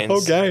greens. The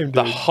whole game, dude.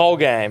 The whole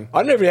game. I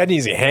don't know if he had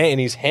in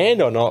his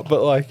hand or not,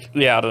 but like...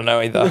 Yeah, I don't know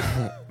either.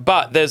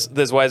 But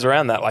there's ways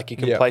around that. Like you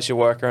can place your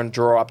worker and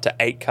draw up to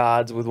 8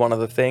 cards with one of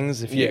the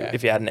things if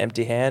you had an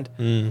empty hand.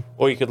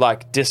 Or you could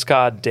like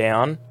discard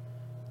down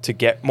to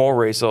get more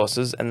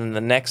resources, and then the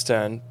next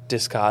turn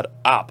discard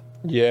up.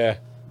 Yeah.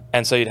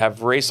 And so you'd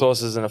have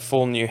resources and a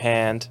full new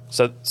hand.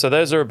 So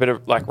those are a bit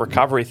of like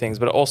recovery things,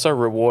 but it also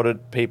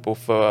rewarded people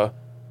for...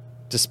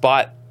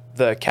 Despite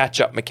the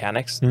catch-up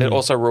mechanics, it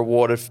also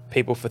rewarded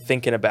people for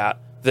thinking about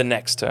the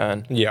next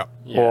turn. Yeah.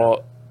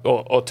 Or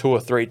 2 or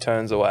 3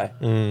 turns away,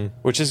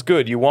 which is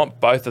good. You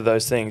want both of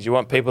those things. You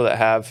want people that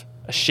have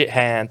a shit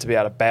hand to be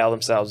able to bail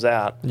themselves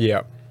out.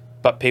 Yeah.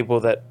 But people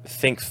that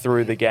think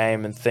through the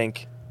game and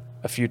think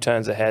a few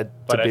turns ahead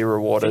to be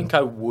rewarded. I think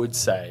I would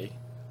say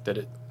that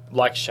it,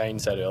 like Shane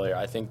said earlier,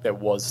 I think there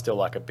was still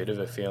like a bit of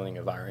a feeling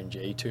of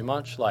RNG too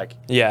much. Like,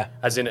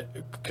 as in,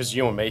 because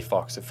you and me,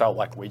 Fox, it felt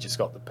like we just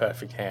got the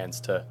perfect hands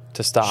to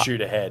start,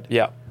 shoot ahead.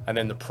 Yeah. And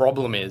then the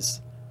problem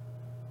is,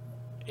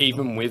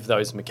 even with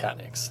those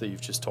mechanics that you've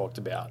just talked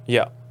about,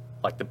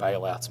 like the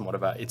bailouts and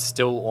whatever, it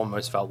still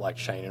almost felt like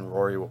Shane and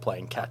Rory were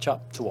playing catch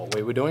up to what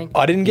we were doing.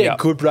 I didn't get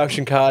good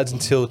production cards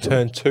until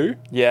turn 2.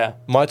 Yeah.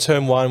 My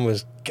turn 1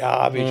 was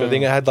garbage. I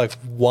think I had like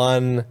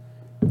one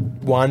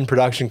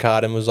production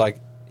card and was like,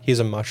 here's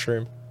a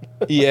mushroom.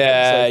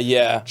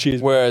 Yeah.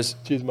 Cheers.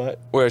 Cheers, mate.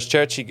 Whereas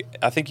Churchy,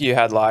 I think you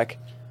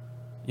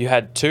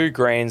had 2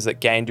 greens that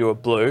gained you a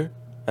blue,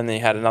 and then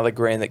you had another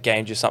green that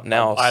gained you something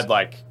else. I had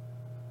like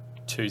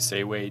 2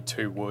 seaweed,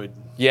 2 wood,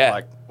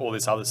 like all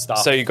this other stuff.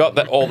 So you got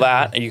all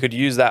that, and you could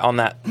use that on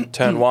that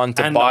turn 1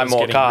 to buy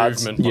more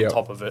cards. Movement on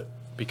top of it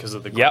because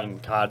of the green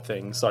card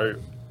thing. So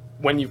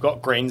when you've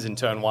got greens in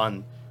turn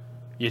 1,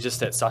 you're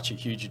just at such a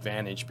huge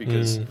advantage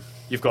because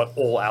you've got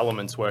all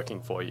elements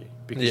working for you.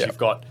 Because you've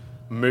got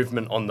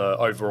movement on the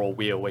overall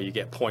wheel where you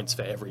get points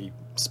for every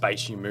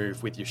space you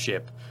move with your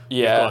ship.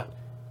 Yeah. You've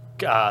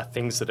got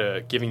things that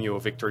are giving you a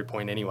victory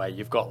point anyway.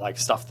 You've got like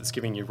stuff that's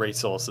giving you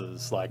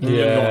resources. Like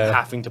you're not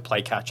having to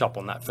play catch up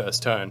on that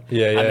first turn.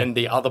 And then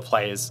the other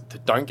players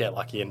that don't get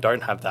lucky and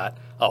don't have that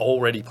are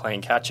already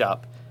playing catch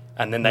up.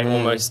 And then they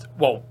almost...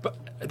 Well,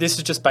 this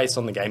is just based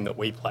on the game that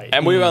we played.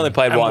 And we've only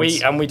played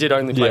once. We did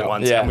only play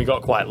once. And we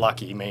got quite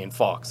lucky, me and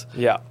Fox.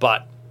 Yeah.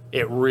 But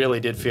it really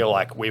did feel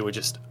like we were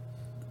just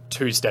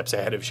 2 steps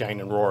ahead of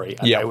Shane and Rory,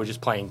 and they were just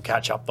playing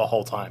catch up the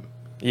whole time.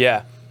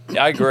 Yeah,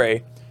 I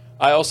agree.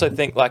 I also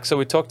think, like, so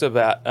we talked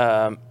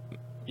about,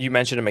 you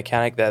mentioned a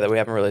mechanic there that we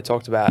haven't really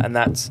talked about, and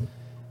that's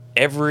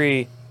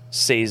every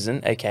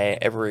season, aka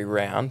every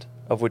round,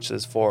 of which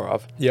there's 4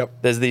 of.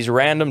 There's these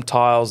random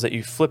tiles that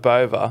you flip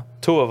over,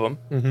 2 of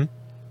them,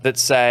 that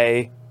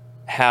say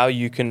how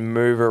you can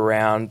move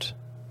around,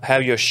 how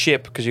your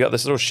ship, because you got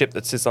this little ship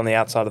that sits on the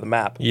outside of the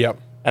map.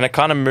 And it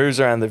kind of moves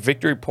around the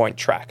victory point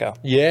tracker.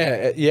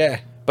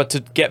 But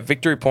to get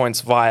victory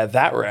points via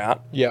that route,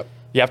 you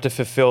have to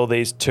fulfill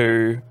these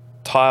 2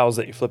 tiles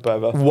that you flip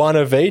over. One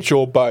of each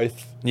or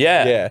both?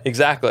 Yeah,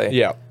 exactly.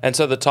 Yeah. And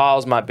so the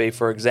tiles might be,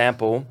 for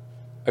example,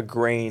 a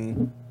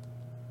green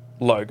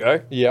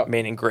logo,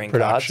 meaning green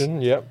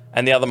production, cards.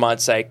 And the other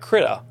might say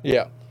critter.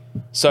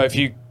 So if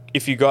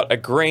you got a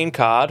green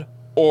card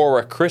or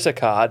a critter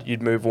card,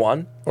 you'd move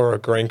 1. Or a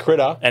green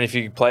critter. And if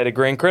you played a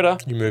green critter,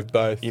 you move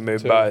both. You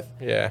move both.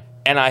 Yeah.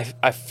 And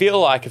I feel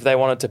like if they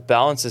wanted to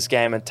balance this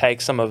game and take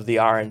some of the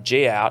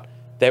RNG out,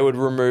 they would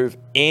remove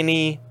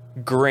any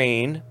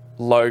green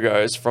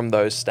logos from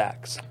those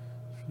stacks.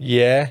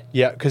 Yeah,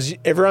 because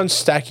everyone's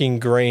stacking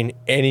green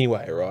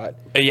anyway, right?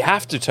 You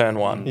have to turn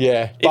 1.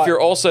 Yeah. If you're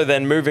also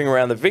then moving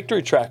around the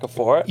victory tracker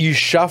for it. You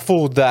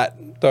shuffled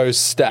those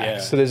stacks. Yeah.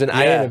 So there's an A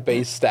and a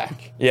B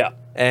stack.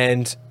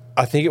 And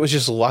I think it was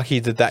just lucky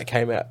that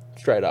came out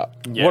straight up.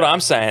 What I'm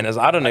saying is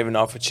I don't even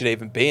know if it should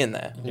even be in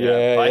there.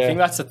 I think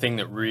that's the thing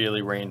that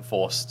really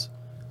reinforced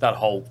that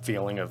whole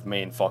feeling of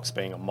me and Fox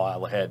being a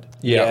mile ahead.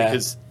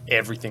 Because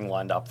everything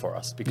lined up for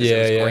us. Because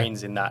there was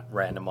greens in that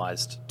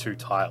randomized 2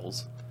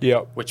 tiles.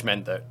 Which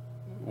meant that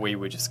we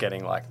were just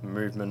getting like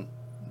movement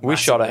we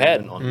shot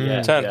ahead.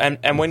 Turn.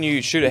 And when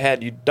you shoot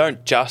ahead, you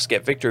don't just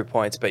get victory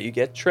points, but you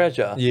get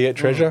treasure. You get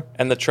treasure.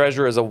 And the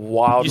treasure is a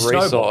wild You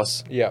snowball.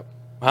 resource. Yep.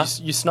 Huh?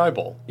 You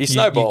snowball. You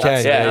snowball. you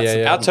can,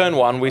 yeah. Our turn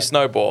 1, we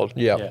snowballed.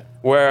 Yep. Yeah.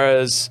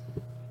 Whereas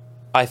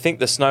I think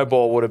the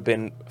snowball would have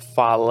been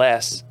far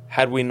less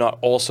had we not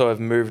also have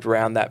moved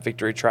around that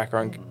victory tracker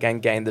and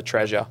gained the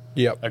treasure.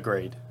 Yep.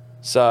 Agreed.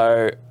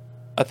 So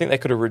I think they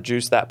could have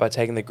reduced that by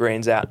taking the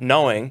greens out,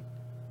 knowing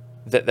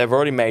that they've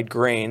already made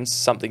greens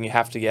something you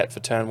have to get for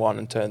turn 1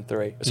 and turn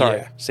 3. Sorry,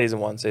 Yeah. season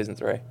 1, season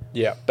 3.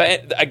 Yep.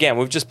 But again,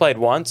 we've just played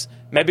once.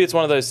 Maybe it's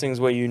one of those things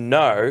where you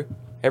know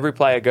every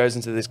player goes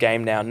into this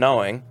game now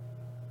knowing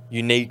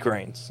you need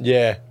greens.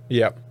 Yeah.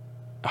 Yep.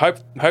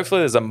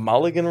 Hopefully there's a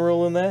mulligan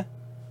rule in there.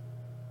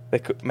 There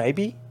could,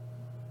 maybe?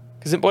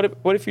 Because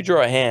what if you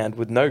draw a hand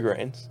with no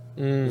greens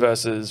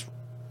versus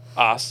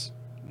us?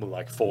 With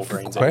like 4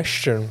 greens.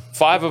 Question.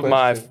 5 of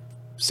my question.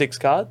 6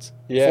 cards?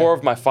 Yeah. 4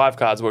 of my 5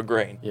 cards were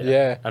green.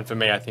 Yeah. And for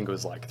me, I think it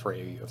was like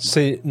 3 of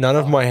See, none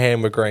of my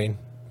hand were green.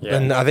 Yeah.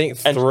 And I think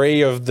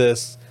 3 of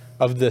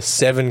the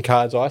 7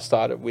 cards I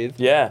started with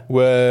Yeah.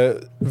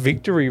 were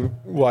victory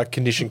like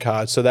condition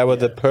cards. So they were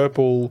the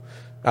purple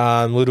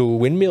little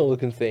windmill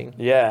looking thing.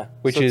 Yeah.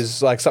 Which So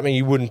is like something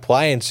you wouldn't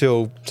play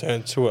until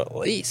turn 2 at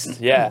least.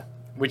 yeah.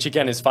 Which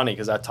again is funny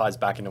because that ties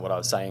back into what I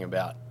was saying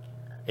about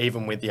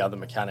even with the other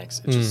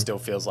mechanics, it just still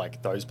feels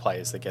like those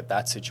players that get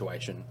that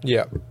situation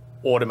Yeah.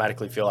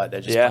 automatically feel like they're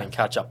just Yeah. playing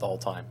catch up the whole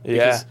time. Yeah.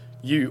 Because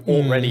you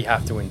already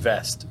have to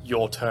invest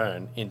your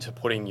turn into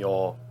putting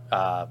your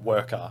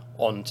worker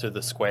onto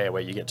the square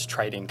where you get to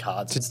trade in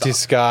cards and stuff.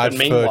 discard But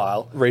for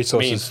meanwhile,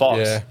 resources, me and Fox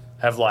yeah.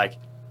 have like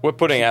We're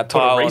putting our put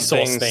tile a on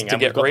resource things thing to and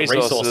get we've got the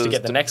resources resource to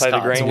get the next play the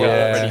card, so green we're game.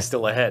 Yeah. already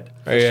still ahead.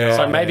 Yeah.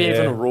 So maybe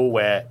even Yeah. a rule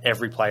where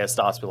every player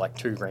starts with like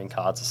 2 green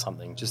cards or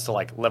something, just to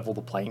like level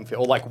the playing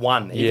field, or like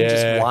 1, even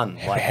just 1.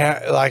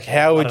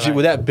 How would don't you, know.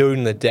 without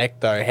building the deck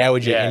though, how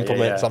would you Yeah,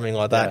 implement yeah. something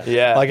like that?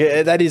 Yeah. Like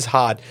that is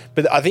hard.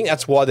 But I think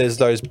that's why there's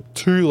those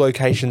 2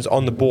 locations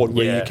on the board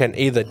where Yeah. you can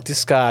either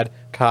discard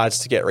cards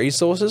to get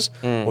resources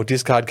or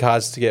discard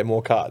cards to get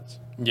more cards.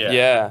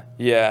 Yeah.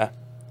 Yeah.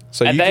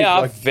 So And you they could,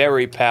 are like,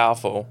 very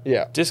powerful.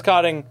 Yeah.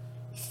 Discarding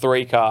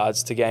 3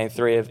 cards to gain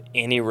 3 of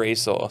any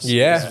resource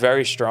Yeah. is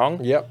very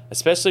strong. Yep.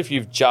 Especially if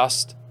you've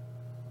just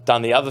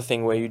done the other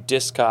thing where you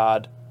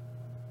discard,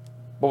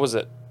 what was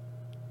it?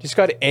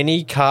 discard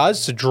any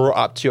cards to draw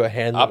up to your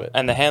hand Up, limit.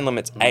 and the hand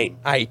limit's 8.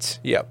 8.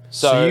 Yep.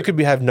 So- So you could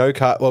have no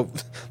card. Well,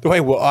 the way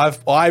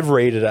I've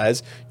read it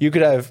as you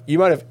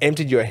might have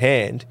emptied your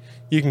hand.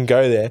 You can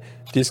go there,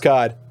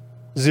 discard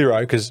 0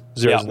 because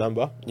 0 is Yep. a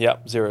number.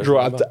 Yep, 0. is Draw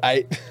the up number. to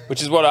 8.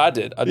 Which is what I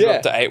did. I drew Yeah.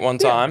 up to 8 one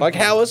time. Like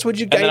how else would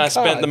you gain and then I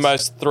cards? spent the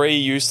most 3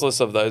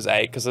 useless of those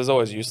 8, because there's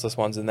always useless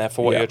ones in there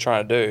for what Yeah. you're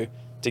trying to do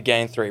to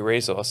gain 3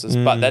 resources.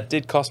 But that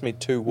did cost me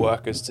 2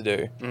 workers to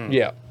do.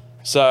 Yeah.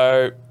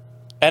 So,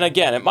 and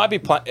again, it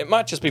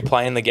might just be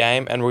playing the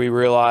game, and we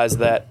realize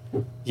that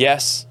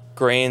yes,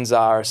 greens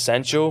are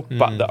essential,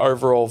 but the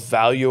overall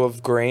value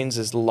of greens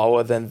is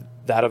lower than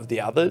that of the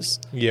others.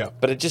 Yeah.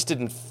 But it just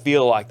didn't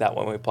feel like that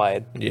when we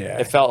played. Yeah.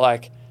 It felt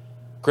like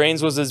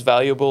greens was as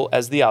valuable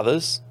as the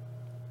others,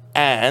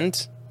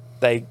 and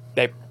they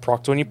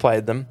procced when you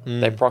played them.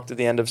 They procced at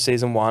the end of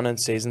season 1 and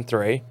season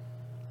 3,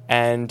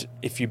 and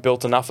if you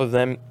built enough of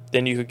them,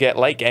 then you could get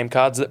late game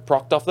cards that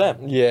procced off them.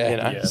 Yeah. You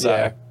know? Yeah. So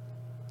Yeah.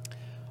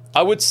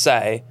 I would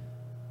say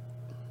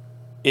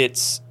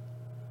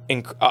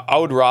I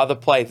would rather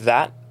play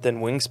that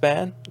than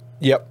Wingspan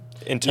Yep.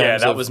 in terms Yeah,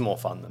 that of was more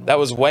fun than that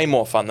was way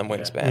more fun than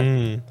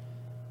Wingspan.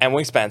 And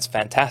Wingspan's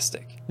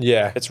fantastic.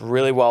 Yeah. It's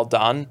really well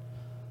done,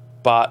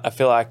 but I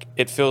feel like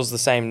it fills the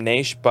same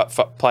niche, but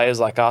for players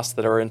like us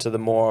that are into the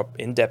more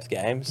in-depth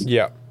games,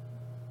 Yeah.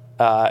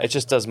 it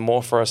just does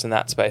more for us in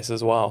that space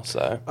as well.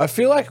 So I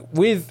feel like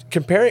with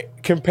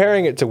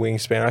comparing it to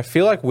Wingspan, I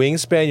feel like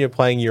Wingspan you're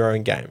playing your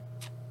own game.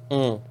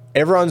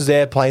 Everyone's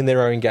there playing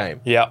their own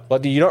game. yeah,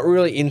 Like you're not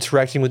really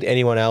interacting with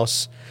anyone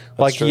else.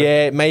 Like true.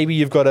 yeah, maybe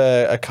you've got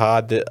a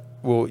card that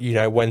will,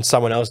 when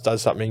someone else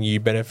does something, you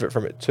benefit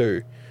from it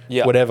too.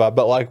 Yeah. Whatever.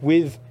 But like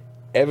with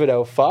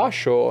Everdell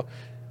Farshore,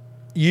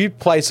 you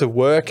place a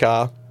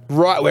worker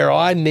right where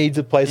I need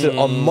to place it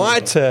on my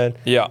turn.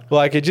 Yeah.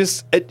 Like it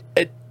just and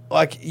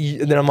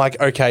then I'm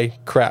like, okay,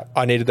 crap,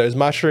 I needed those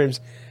mushrooms.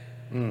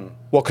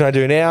 What can I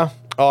do now?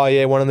 Oh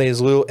yeah, one of these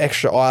little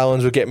extra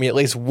islands will get me at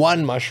least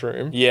 1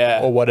 mushroom.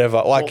 Yeah. Or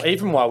whatever. Like Well,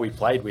 even while we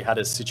played, we had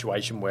a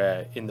situation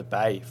where in the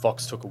bay,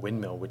 Fox took a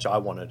windmill, which I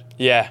wanted,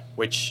 yeah.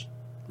 which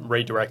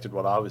redirected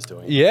what I was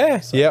doing.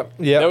 yeah, yep.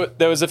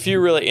 There was a few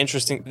really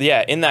interesting.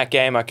 Yeah, in that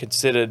game, I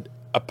considered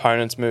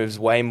opponents' moves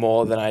way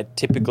more than I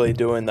typically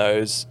do in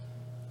those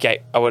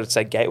I would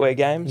say gateway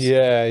games.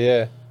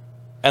 Yeah.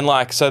 And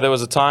so there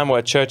was a time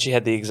where Churchy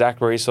had the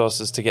exact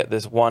resources to get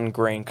this 1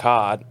 green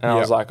card, and I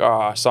was Yep. like,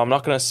 oh, so I'm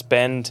not going to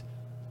spend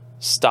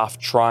stuff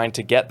trying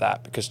to get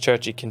that because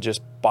Churchy can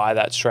just buy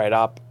that straight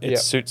up. It Yep.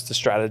 suits the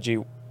strategy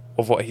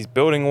of what he's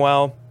building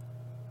well.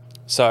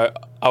 So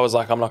I was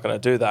like, I'm not going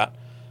to do that.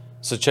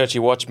 So Churchy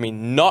watched me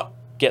not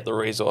get the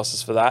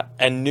resources for that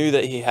and knew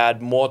that he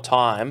had more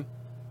time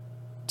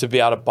to be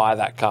able to buy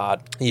that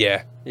card.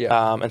 Yeah.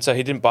 Yeah. And so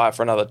he didn't buy it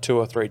for another 2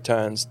 or 3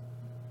 turns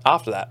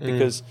after that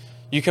because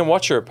you can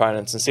watch your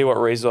opponents and see what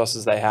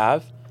resources they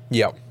have.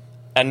 Yep.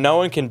 And no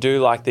one can do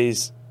like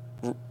these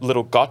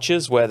little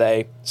gotchas where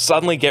they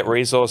suddenly get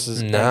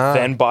resources and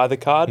then buy the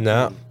card.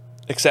 No.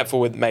 Except for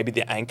with maybe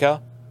the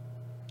anchor.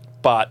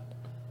 But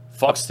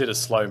Fox did a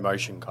slow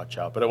motion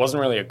gotcha, but it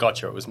wasn't really a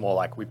gotcha. It was more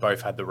like we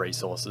both had the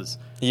resources.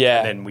 Yeah.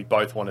 And then we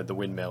both wanted the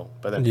windmill,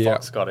 but then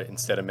Fox got it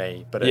instead of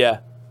me. But it,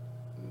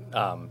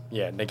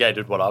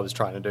 negated what I was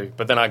trying to do.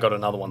 But then I got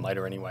another one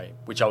later anyway,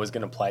 which I was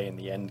going to play in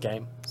the end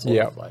game. Sort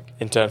of like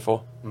in turn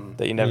 4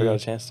 that you never got a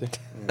chance to,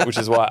 which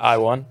is why I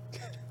won.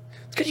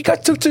 Because you guys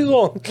took too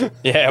long.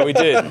 Yeah, we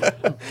did.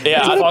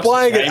 Yeah, I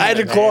playing at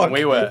 8 o'clock.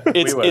 We were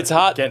it's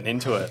hard getting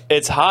into it.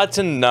 It's hard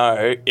to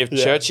know if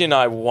Churchy and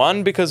I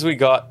won because we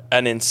got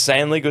an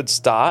insanely good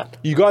start,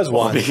 You guys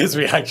won. Because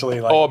we actually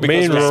or Me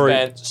because and we Rory-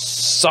 spent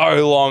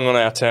so long on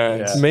our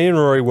turns. Yeah. Me and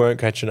Rory weren't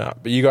catching up,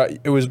 but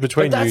it was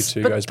between But you that's-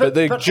 two but- guys. but- But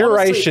the but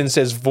duration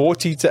says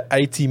 40 to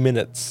 80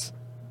 minutes.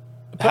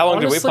 How long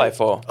did we honestly- play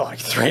for? Like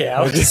 3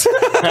 hours.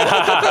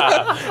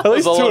 At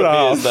least a lot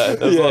 2.5. of beers, though.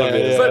 There's a lot of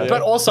beers.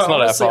 But also, It's not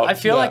our honestly, fault. I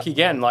feel Yeah. like,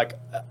 again, like,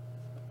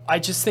 I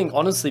just think,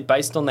 honestly,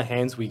 based on the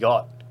hands we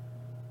got,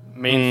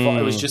 me and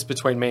it was just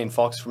between me and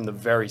Fox from the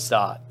very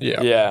start,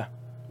 Yeah.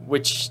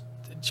 which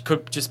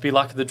could just be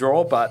luck of the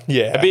draw, but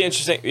Yeah. It'd be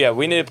interesting. Yeah,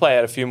 we need to play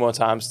it a few more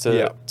times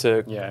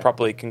to Yeah.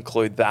 properly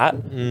conclude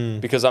that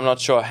because I'm not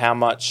sure how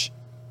much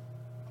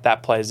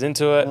that plays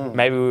into it.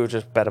 Maybe we were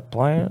just better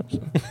players.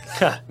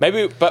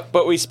 Maybe,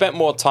 but we spent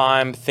more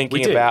time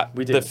thinking did. about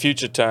We did. the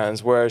future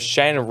turns, whereas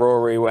Shane and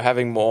Rory were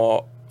having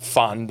more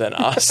fun than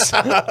us.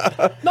 no,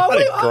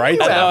 we great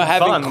were time. having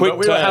Having fun, quick but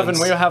we were turns.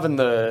 having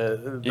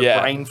the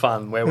Yeah. brain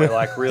fun where we're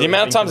like really. The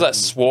amount of times I thinking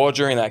swore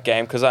during that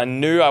game because I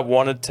knew I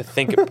wanted to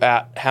think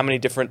about how many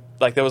different,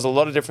 like there was a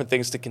lot of different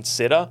things to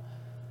consider,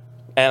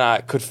 and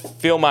I could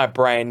feel my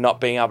brain not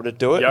being able to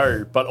do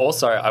it. but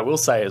also I will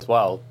say as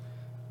well.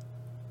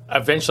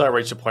 Eventually, I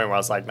reached a point where I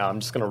was like, "No, I'm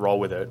just going to roll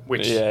with it."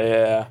 Which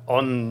Yeah.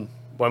 on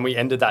when we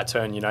ended that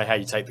turn, you know how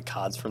you take the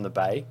cards from the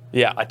bay?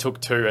 Yeah. I took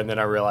 2 and then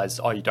I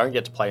realized, oh, you don't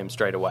get to play them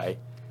straight away.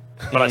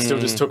 But I still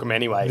just took them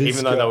anyway, This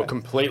even though they guy. were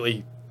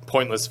completely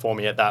pointless for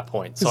me at that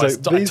point. So He's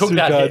like, I "These took two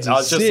that hit. cards I are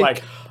was just sick."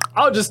 like,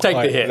 I'll just take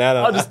Like, the hit. no.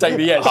 I'll just take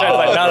the hit. Shane's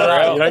like,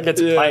 no, you don't get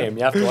to Yeah. play him.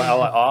 You have to wait. I was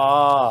like,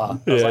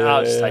 I was like,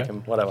 I'll just Yeah. take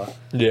him, whatever.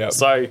 Yeah.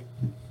 So,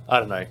 I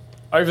don't know.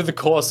 Over the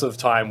course of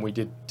time, we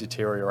did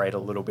deteriorate a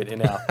little bit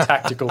in our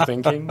tactical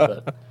thinking,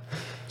 but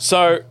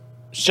So,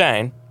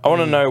 Shane, I want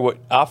to know what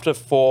after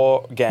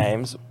 4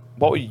 games,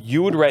 what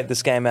you would rate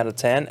this game out of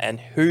 10, and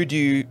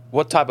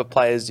what type of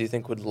players do you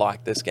think would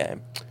like this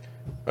game?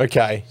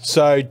 Okay,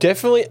 so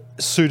definitely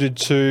suited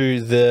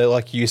to the,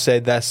 like you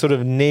said, that sort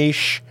of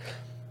niche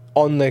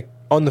on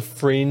the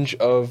fringe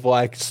of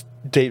like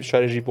deep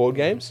strategy board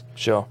games.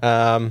 Sure.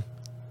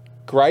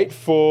 Great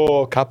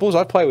for couples.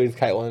 I play with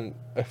Caitlin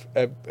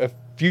a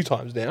few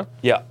times now.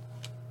 Yeah.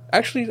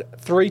 Actually,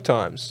 3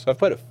 times. I've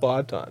played it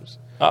 5 times.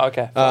 Oh,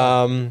 okay.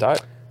 Dope.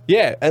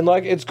 Yeah, and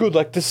like it's good.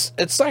 Like this,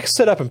 it's like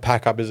set up and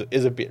pack up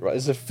is a bit right.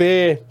 There's a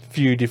fair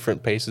few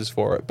different pieces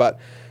for it, but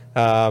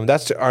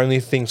that's the only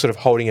thing sort of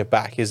holding it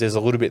back is there's a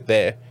little bit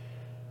there.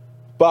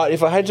 But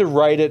if I had to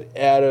rate it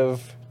out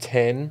of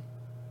 10,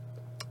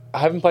 I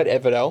haven't played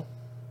Everdell,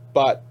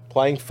 but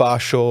playing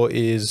Farshore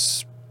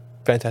is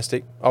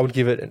fantastic. I would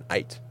give it an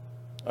 8.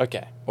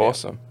 Okay.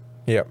 Awesome.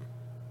 Yep.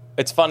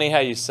 It's funny how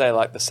you say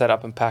like the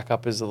setup and pack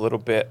up is a little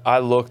bit. I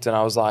looked and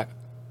I was like,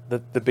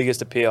 the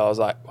biggest appeal. I was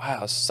like,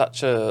 wow,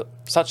 such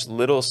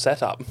little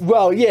setup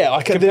Well, yeah,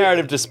 like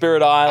comparative to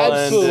Spirit Island.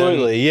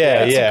 absolutely,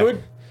 yeah, it's yeah, a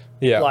good,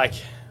 yeah, like,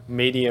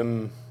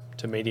 medium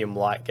to medium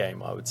light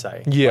game, I would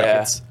say. yeah,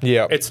 Like,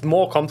 yeah. it's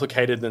more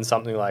complicated than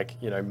something like,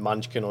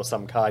 Munchkin or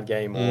some card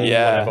game or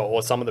Yeah. whatever,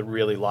 or some of the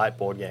really light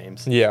board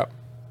games. Yeah.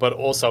 But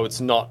also it's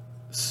not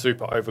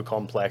super over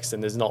complex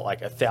and there's not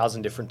like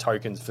 1,000 different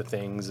tokens for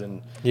things,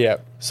 and Yeah.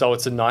 so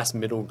it's a nice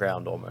middle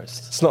ground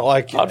almost. It's not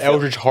like I'd feel-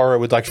 Eldritch Horror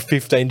with like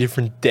 15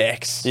 different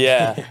decks.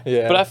 Yeah.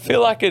 Yeah. But I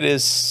feel like it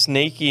is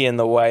sneaky in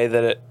the way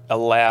that it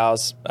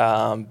allows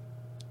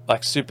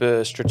like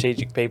super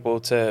strategic people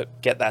to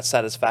get that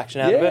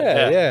satisfaction out of it.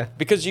 Yeah, yeah.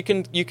 Because you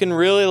can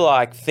really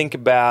like think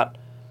about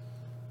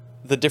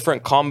the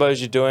different combos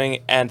you're doing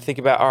and think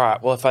about, all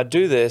right, well, if I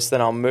do this,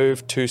 then I'll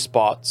move 2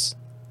 spots.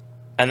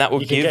 And that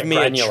will You can give get me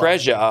granular. a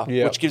treasure,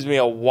 Yep. which gives me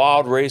a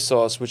wild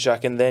resource, which I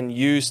can then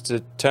use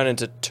to turn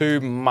into 2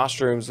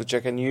 mushrooms, which I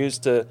can use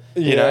to,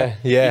 you know, Yeah,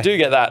 yeah. you do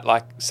get that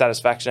like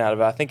satisfaction out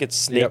of it. I think it's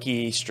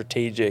sneaky,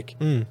 strategic.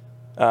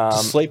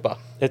 Sleeper.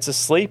 It's a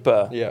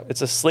sleeper. Yep.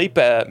 It's a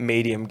sleeper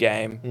medium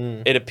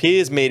game. It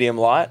appears medium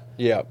light,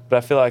 Yeah. but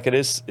I feel like it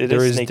is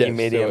There is sneaky depth to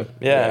medium. it.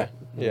 Yeah.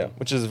 Yeah.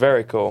 Which is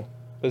very cool.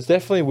 It's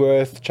definitely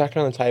worth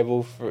chucking on the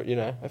table for,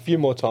 a few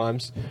more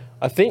times.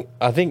 I think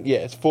yeah,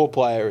 it's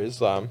 4-player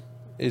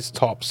is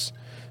tops.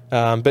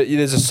 But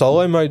there's a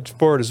solo mode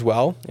for it as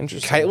well.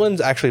 Interesting.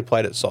 Caitlin's actually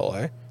played it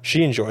solo.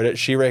 She enjoyed it.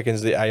 She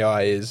reckons the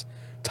AI is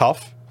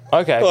tough.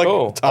 Okay, like,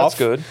 cool. That's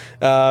good.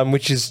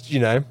 Which is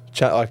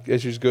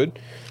which is good,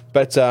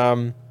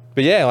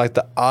 but yeah, like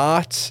the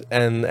art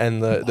and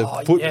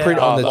the footprint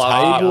yeah. on the The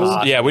art table.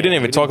 was- Yeah, we didn't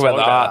even We talk didn't about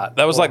the talk about art. that.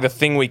 That was like the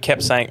thing we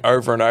kept saying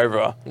over and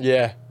over.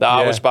 Yeah, The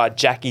art yeah. was by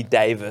Jackie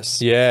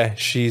Davis. Yeah,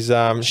 she's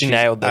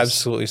nailed this.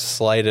 Absolutely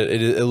slayed it.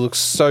 It looks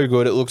so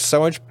good. It looks so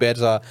much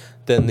better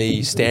than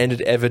the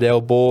standard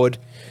Everdell board.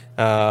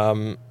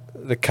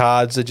 The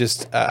cards are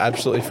just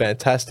absolutely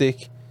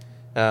fantastic.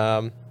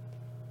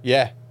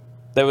 Yeah.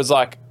 There was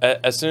like,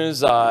 as soon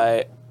as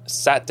I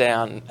sat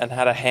down and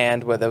had a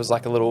hand where there was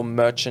like a little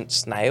merchant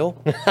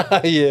snail,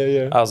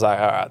 yeah. I was like,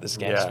 all right, this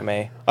game's Yeah. for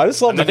me. I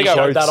just love And the then he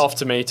showed quotes. that off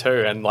to me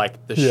too, and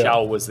like the Yeah.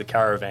 shell was the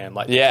caravan.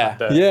 Like Yeah.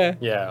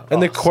 Yeah.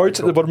 And the Oh, so quotes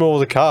at the cool. bottom of all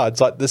the cards,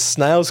 like the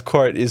snail's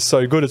quote is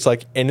so good. It's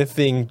like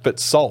anything but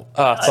salt.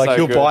 Oh, it's like so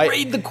he'll good. buy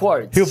Read the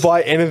quotes. he'll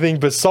buy anything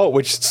but salt,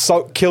 which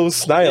salt kills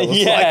snails.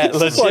 Yeah, it's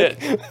just legit.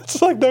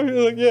 it's like no,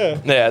 like, yeah.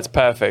 Yeah, it's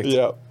perfect.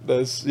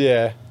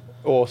 Yeah,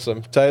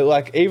 awesome. So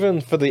like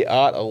even for the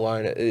art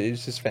alone, it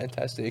is just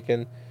fantastic.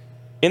 And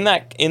In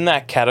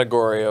that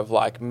category of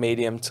like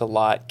medium to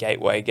light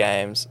gateway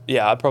games,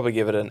 yeah, I'd probably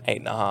give it an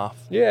 8.5.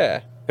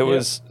 yeah, It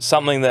was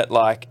something that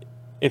like,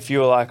 if you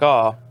were like,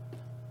 oh,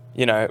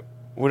 we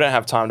don't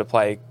have time to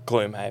play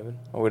Gloomhaven,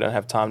 or we don't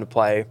have time to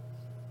play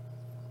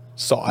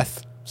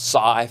Scythe.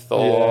 Scythe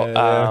or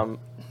Yeah.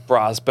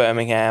 Brass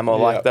Birmingham or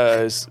like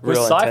those Was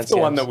real Scythe intense the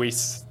one games. that we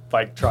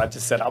like tried to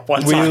set up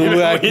one We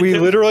time? we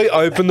literally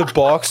opened the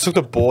box, took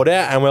the board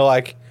out, and we're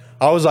like,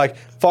 I was like,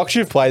 Fox,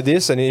 you've played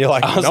this, and you're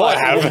like, I was no, like,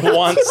 I haven't.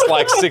 once,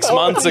 like 6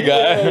 months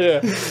ago.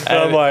 Yeah. And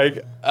I'm like,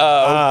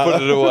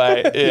 Put it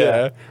away.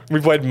 Yeah. We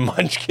played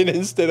Munchkin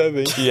instead, I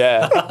think.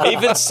 Yeah.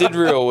 Even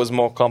Sidriel was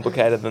more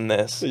complicated than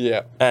this.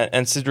 Yeah.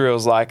 And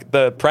Sidriel's like,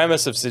 the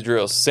premise of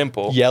Sidriel's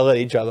simple. Yell at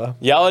each other.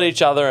 Yell at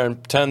each other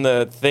and turn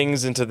the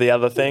things into the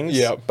other things.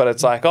 Yep. But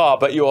it's like,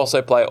 but you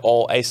also play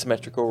all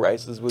asymmetrical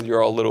races with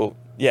your old little.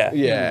 Yeah.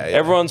 Yeah.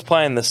 Everyone's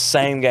playing the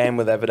same game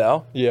with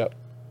Everdell. Yeah.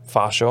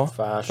 Farshore.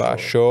 For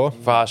sure.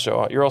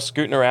 Farshore. You're all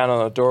scooting around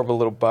on adorable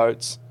little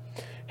boats.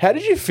 How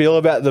did you feel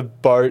about the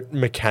boat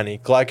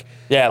mechanic? Like,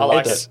 Yeah, I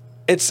like it's, it.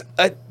 It's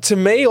to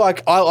me,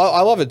 like, I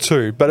love it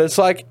too, but it's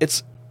like,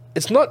 it's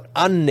not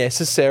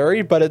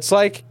unnecessary, but it's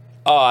like,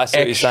 Oh, I see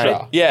what you're extra.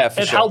 saying. Yeah,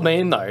 for It sure. held me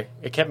in though.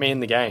 It kept me in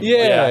the game.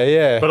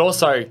 yeah. But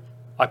also,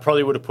 I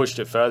probably would have pushed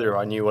it further if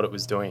I knew what it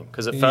was doing.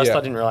 Because at first Yeah.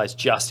 I didn't realize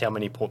just how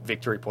many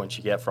victory points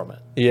you get from it.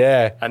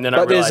 Yeah. And then I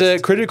but there's a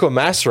realised- critical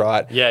mass,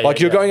 right? Yeah, Like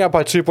yeah, you're yeah. going up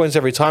by 2 points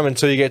every time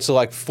until you get to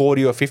like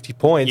 40 or 50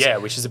 points. Yeah,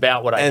 which is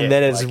about what I And get.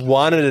 then it's like,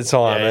 one at a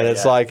time. Yeah, and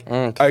it's yeah. like,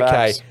 Mm, okay,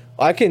 facts.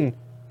 I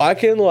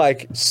can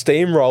like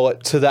steamroll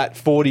it to that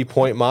 40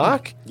 point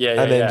mark. Yeah,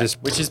 and then yeah.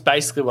 just Which is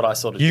basically what I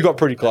sort of You did. got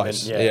pretty And then,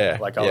 close. Yeah,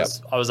 Like yeah.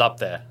 I was up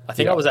there. I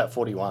think Yeah. I was at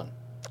 41.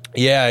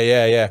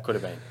 yeah. Could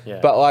have been. Yeah.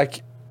 But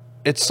like,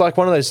 it's like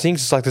one of those things.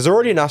 It's like there's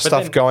already enough But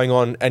stuff then- going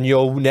on, and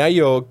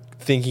you're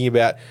thinking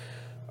about,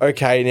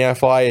 okay, now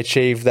if I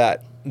achieve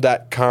that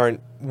current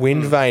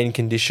wind vane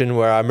condition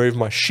where I move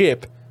my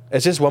ship,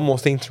 it's just one more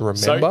thing to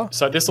remember.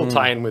 So this will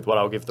tie in with what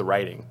I'll give the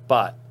rating.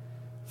 But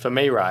for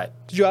me, right?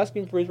 Did you ask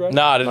him for his rating?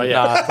 No, I didn't. Oh,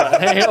 yeah.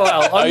 Nah.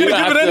 Well, I'm you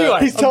going to don't give it have to- anyway.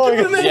 He's I'm telling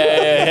giving us. it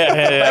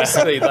anyway. Yeah.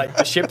 Basically, like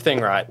the ship thing,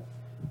 right?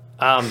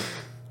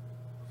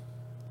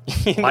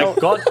 You know- I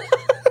got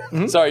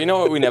Sorry, you know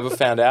what we never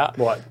found out?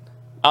 what?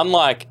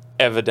 Unlike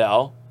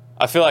Everdell,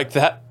 I feel like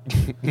that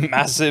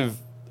massive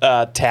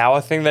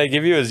tower thing they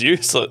give you is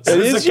useless. It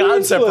It's is a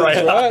card useless,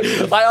 separator.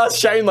 right? I asked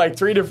Shane like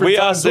 3 different We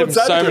times. asked them "What's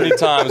that so do?" many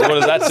times, what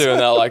does that do? And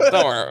they're like,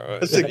 don't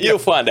worry, you'll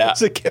find out.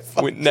 It's a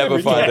gift. We never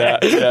find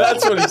out. Yeah.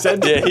 That's what he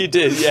said. Yeah, he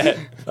did, yeah.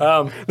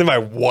 Then my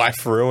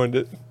wife ruined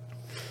it.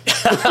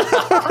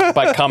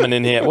 By coming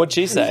in here. What'd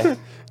she say?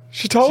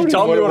 She told me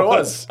told what me it what it was.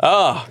 was.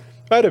 Oh,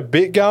 I had a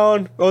bit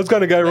going. I was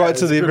going to go right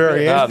to the it's a good very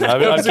bit. I end.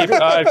 don't know.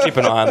 I'd keep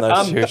an eye on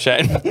those two,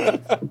 Shane.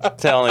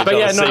 Telling each But other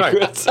yeah,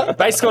 secrets. no.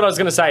 Basically, what I was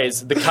going to say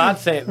is the card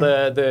thing,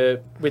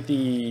 the with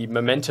the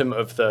momentum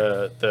of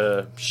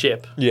the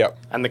ship, Yeah.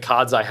 and the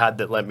cards I had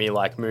that let me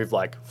like move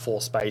like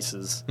 4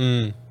 spaces.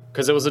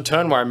 Because it was a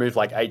turn where I moved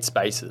like 8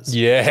 spaces.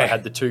 Yeah. So I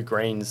had the 2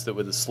 greens that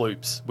were the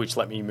sloops, which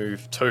let me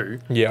move 2.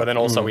 Yeah. But then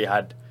also we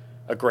had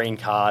a green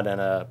card and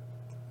a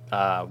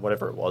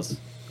whatever it was.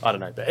 I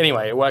don't know. But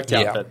anyway, it worked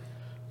out Yeah. that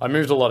I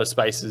moved a lot of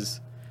spaces.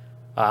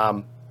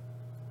 And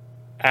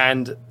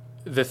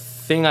the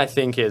thing I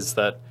think is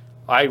that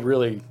I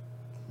really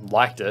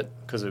liked it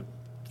because it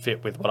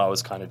fit with what I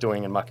was kind of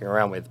doing and mucking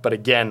around with. But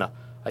again,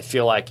 I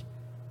feel like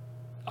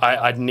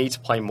I'd need to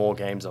play more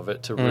games of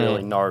it to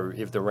really know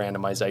if the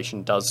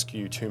randomization does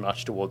skew too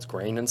much towards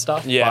green and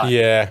stuff. Yeah. But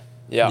Yeah.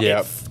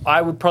 Yeah.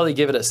 I would probably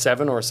give it a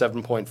 7 or a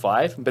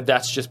 7.5, but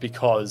that's just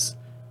because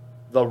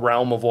the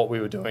realm of what we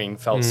were doing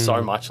felt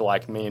so much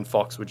like me and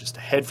Fox were just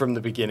ahead from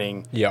the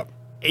beginning. Yep.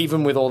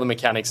 Even with all the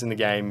mechanics in the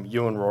game,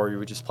 you and Rory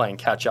were just playing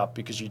catch up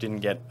because you didn't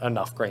get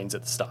enough greens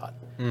at the start.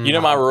 You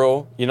know my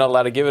rule? You're not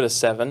allowed to give it a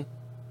 7.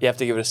 You have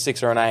to give it a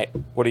 6 or an 8.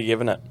 What are you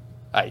giving it?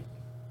 8.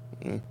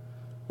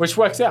 Which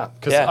works out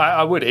because Yeah.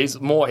 I would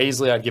more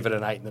easily I'd give it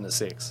an 8 than a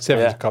 6.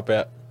 Seven's Yeah. a cop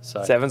out.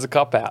 So 7's a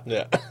cop out.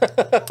 Yeah.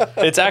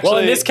 It's actually well,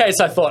 in this case,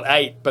 I thought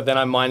 8, but then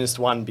I minused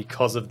 1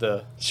 because of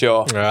the.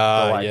 sure.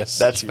 like, Yes.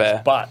 That's issues.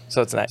 fair. But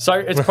So it's an 8. so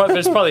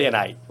it's probably an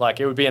 8. Like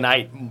it would be an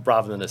 8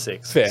 rather than a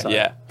 6. Fair. So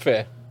Yeah.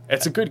 Fair.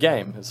 it's a good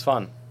game. It's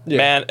fun. Yeah.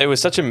 Man, it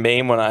was such a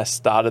meme when I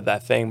started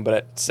that thing, but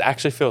it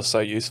actually feels so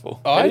useful.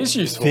 I is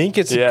useful. think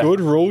it's Yeah. a good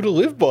rule to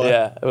live by.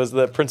 Yeah, it was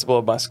the principal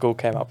of my school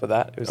came up with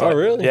that. It was Oh, like,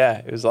 really? Yeah,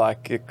 it was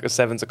like a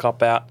 7's a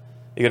cop out.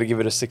 You got to give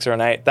it a 6 or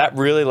an 8. That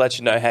really lets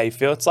you know how you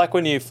feel. It's like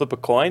when you flip a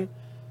coin.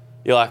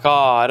 You're like, oh,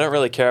 I don't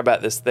really care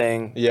about this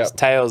thing. Yep. It's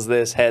tails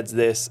this, heads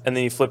this, and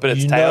then you flip it,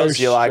 it's You tails.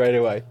 know You're like, straight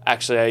away.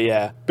 actually,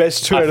 yeah.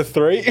 Best 2 out of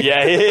 3.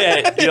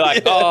 Yeah. You're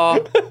like,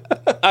 oh,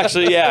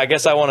 actually, yeah. I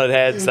guess I wanted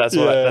heads. That's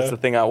Yeah. that's the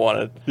thing I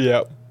wanted.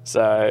 Yeah.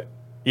 So,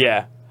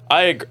 yeah,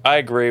 I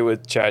agree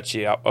with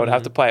Churchy. I would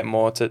have to play it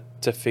more to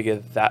figure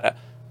that out.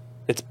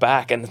 It's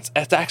back, and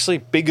it's actually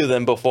bigger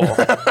than before.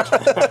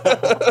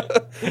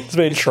 It's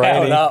been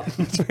training. up.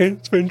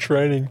 It's been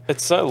training.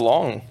 It's so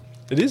long.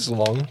 It is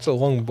long. It's a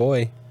long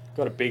boy.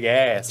 Got a big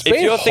ass. If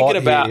Been you're thinking hot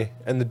about- here,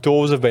 and the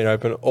doors have been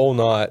open all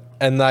night,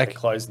 and like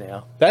Closed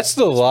now. that's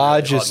the Hot in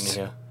largest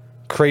here.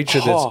 creature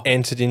that's Oh.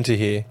 entered into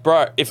here.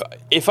 Bro,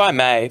 if I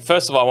may,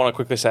 first of all, I want to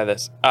quickly say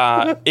this.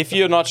 If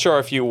you're not sure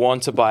if you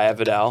want to buy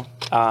Everdell,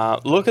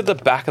 look at the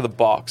back of the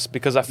box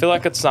because I feel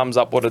like it sums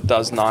up what it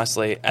does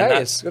nicely. And Hey,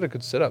 that's it's got a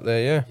good setup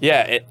there.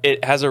 Yeah. yeah,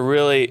 it has a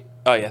really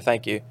oh yeah,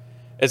 thank you.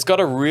 It's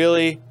got a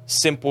really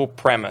simple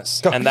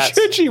premise, and that's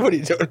Churchy, what are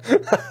you doing?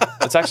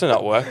 it's actually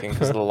not working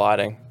because of the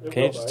lighting.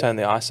 Can you just turn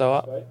the ISO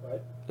up?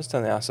 Just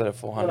turn the ISO to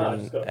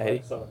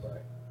 480.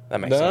 That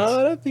makes No, sense.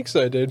 I don't think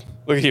so, dude.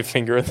 Look at your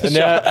finger in the And, now,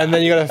 shot. and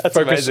then you got to That's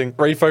focus, amazing.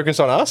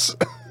 refocus on us.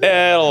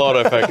 Yeah, it'll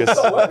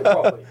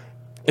autofocus.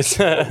 It's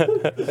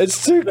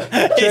It's too.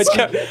 He's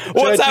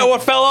what's that?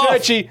 What fell off?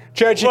 Churchy,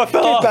 What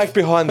fell get off? back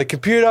behind the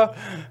computer.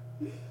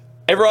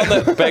 Everyone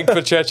that begged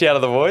for Churchy out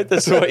of the void,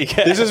 this is what you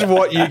get. This is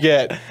what you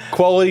get: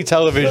 quality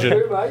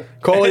television,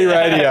 quality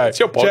radio. It's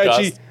your podcast.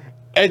 Churchy,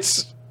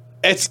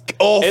 it's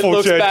awful. It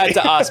looks Churchy. bad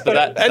to us, but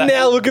that and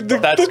now look at the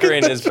that look at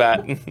screen the- is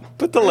bad.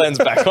 Put the lens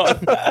back on.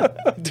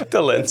 Took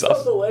the lens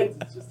off.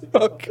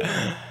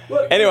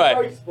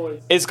 Anyway,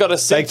 it's got a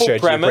Thanks, simple Churchy.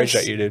 premise.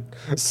 Appreciate you,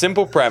 dude.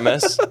 Simple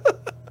premise.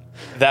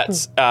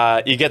 That's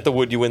you get the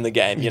wood, you win the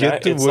game. You know,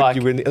 Get the it's wood, like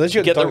you win. Unless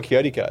you get got the the- Don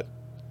Quixote card.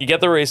 you get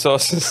the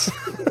resources.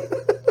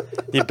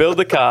 You build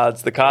the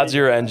cards. The cards are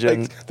your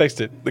engine. Thanks,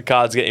 dude. The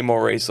cards get you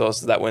more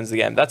resources. That wins the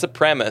game. That's a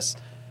premise.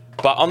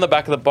 But on the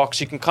back of the box,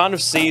 you can kind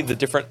of see the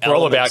different We're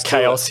all elements about to it.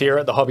 chaos here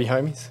at the Hobby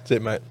Homies. That's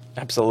it, mate.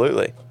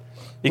 Absolutely.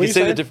 You What can are you see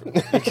the saying?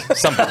 different.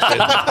 Some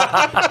bullshit.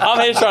 I'm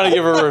here trying to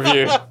give a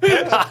review.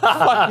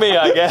 Fuck me,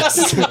 I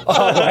guess.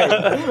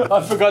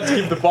 I forgot to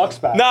give the box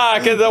back. Nah,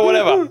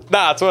 whatever.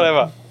 Nah, it's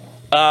whatever.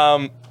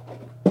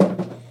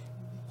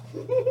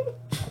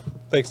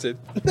 Thanks, dude.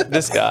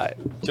 This guy.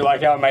 Do you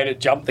like how I made it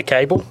jump the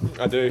cable?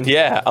 I do.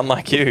 Yeah,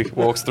 unlike you,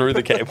 walks through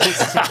the cables.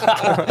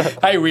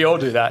 Hey, we all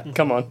do that.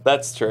 Come on.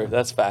 That's true.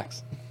 That's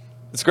facts.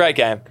 It's a great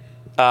game.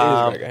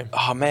 a great game.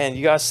 Oh man,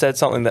 you guys said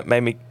something that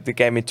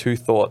gave me two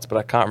thoughts, but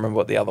I can't remember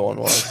what the other one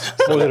was.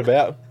 What was it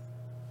about?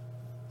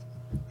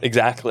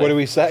 Exactly. What do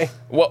we say?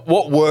 What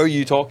were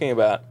you talking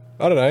about?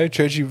 I don't know.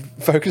 Churchy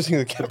focusing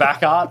the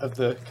Back art of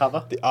the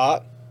cover, the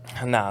art.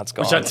 Nah, it's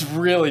gone. which I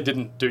really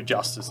didn't do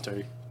justice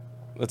to.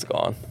 It's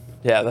gone.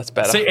 Yeah, that's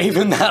better. See,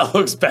 even that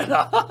looks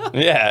better.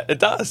 Yeah, it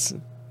does.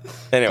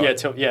 Anyway,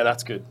 Yeah,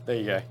 that's good. There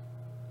you go.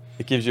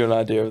 it gives you an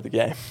idea of the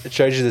game. It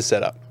shows you the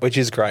setup, which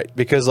is great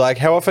because, like,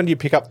 how often do you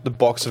pick up the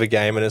box of a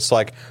game and it's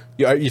like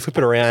you flip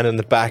it around and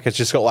the back it's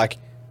just got like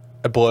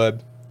a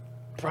blurb.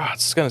 Bro,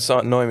 it's just going to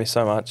annoy me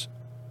so much.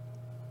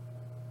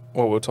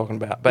 What we were talking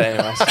about. But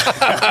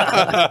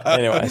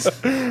anyways.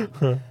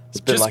 It's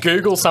been Just like,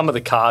 Google some of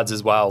the cards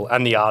as well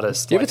and the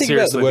artist. Do you ever think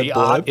about the seriously, word the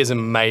art blurb? is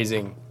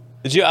amazing.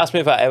 did you ask me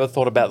if I ever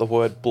thought about the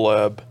word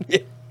blurb?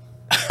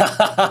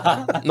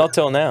 Not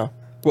till now.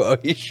 Well,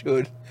 you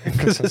should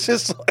because it's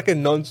just like a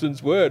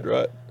nonsense word,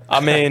 right? I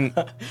mean,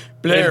 it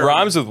Blurb.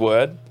 rhymes with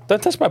word.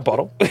 Don't touch my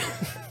bottle.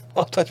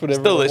 I'll touch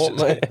whatever. Delicious. I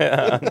want, mate.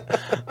 Yeah.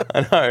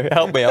 I know.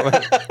 Help me.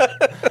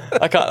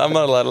 I can't. I'm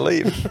not allowed to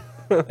leave.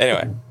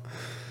 Anyway,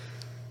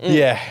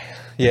 Yeah.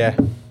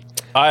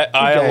 I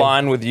Okay.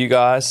 align with you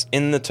guys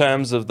in the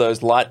terms of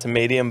those light to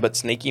medium but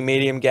sneaky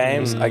medium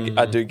games.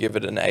 I do give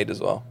it an 8 as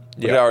well.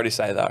 Did Yeah. I already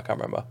say that? I can't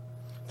remember.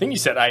 I think you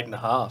said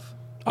 8.5.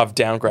 I've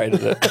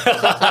downgraded it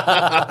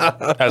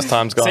as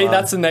time's gone See, on.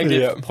 that's a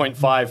negative Yeah.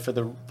 0.5 for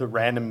the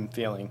random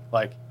feeling.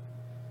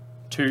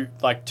 Too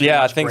Yeah,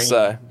 I much think green.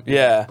 so.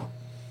 Yeah.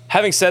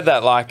 Having said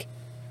that, like,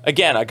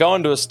 again, I go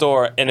into a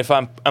store and if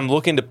I'm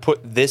looking to put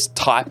this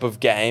type of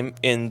game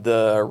in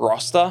the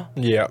roster,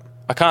 Yeah.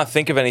 I can't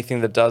think of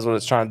anything that does what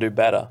it's trying to do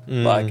better.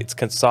 Like, it's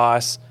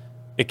concise.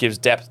 It gives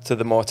depth to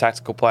the more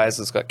tactical players.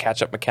 It's got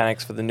catch-up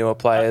mechanics for the newer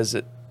players.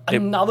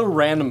 Another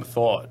random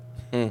thought.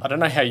 Hmm. I don't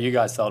know how you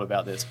guys felt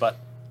about this, but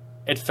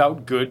it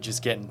felt good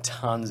just getting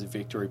tons of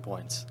victory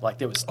points. Like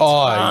there was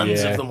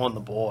tons yeah. of them on the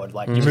board.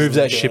 Like You move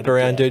that ship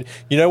around, dude.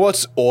 You know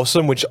what's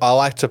awesome, which I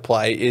like to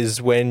play, is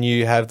when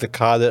you have the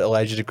card that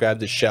allows you to grab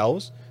the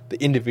shells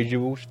the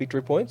individual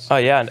victory points. Oh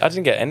yeah, I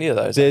didn't get any of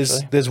those.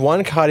 There's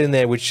one card in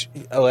there which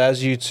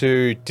allows you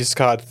to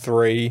discard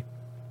 3,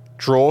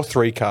 draw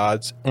 3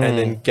 cards, and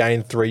then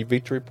gain 3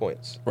 victory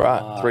points.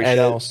 Right, 3 And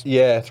shells.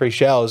 3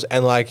 shells,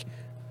 and like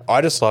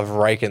I just love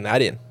raking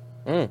that in.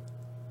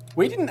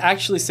 We didn't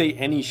actually see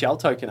any shell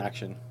token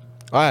action.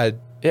 I had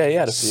Yeah, you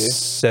had a few.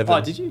 7.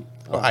 Oh, did you?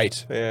 Or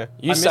 8. Yeah.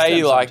 You missed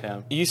say them like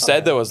sometime. you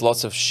said there was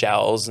lots of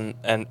shells and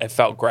it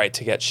felt great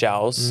to get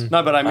shells.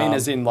 No, but I mean,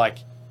 as in like,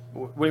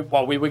 we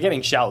were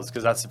getting shells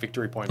because that's the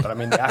victory point. But I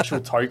mean, the actual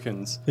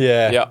tokens.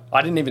 Yeah. Yeah.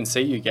 I didn't even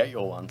see you get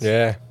your ones.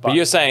 Yeah. But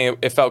you're saying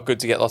it felt good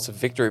to get lots of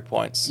victory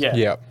points. Yeah.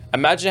 Yeah.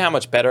 Imagine how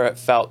much better it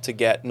felt to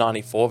get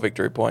 94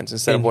 victory points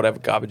instead of whatever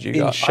garbage you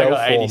got. sh- I got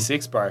Shell form.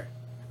 86, bro.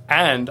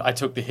 And I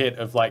took the hit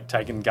of like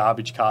taking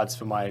garbage cards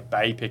for my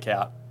Bay pick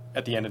out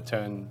at the end of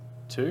turn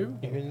 2.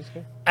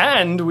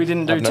 And we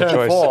didn't do Have no turn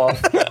choice. 4.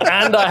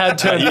 And I had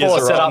turn Years 4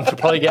 are set wrong. up to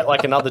probably get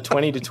like another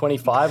 20 to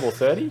 25 or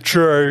 30.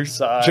 True.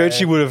 So-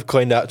 Jochi would have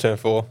cleaned out turn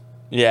 4.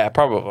 Yeah,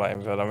 probably.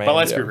 But I mean, But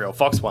let's be real,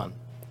 Fox won.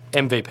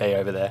 MVP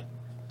over there.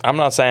 I'm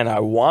not saying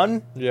I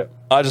won. Yep.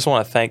 I just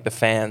want to thank the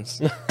fans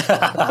for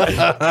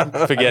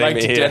I'd getting like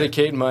me to here.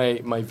 dedicate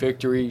my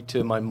victory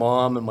to my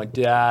mom and my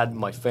dad,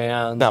 my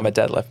fans. No, my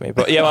dad left me,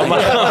 but yeah, my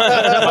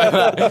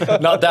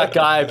mom. Not that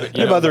guy, but you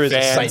Your know, mother the is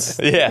a fans.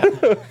 saint. Yeah,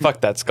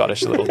 fuck that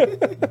Scottish little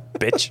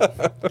bitch.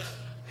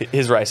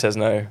 His race has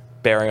no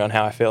bearing on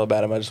how I feel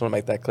about him. I just want to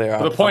make that clear.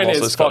 The point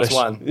is, Fox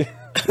won.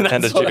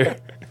 And a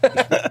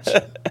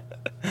Jew.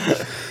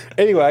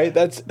 Anyway,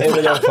 that's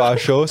Everdell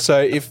Farshore.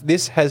 So if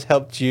this has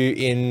helped you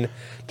in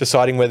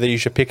deciding whether you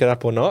should pick it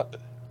up or not,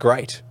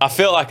 great. I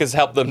feel like it's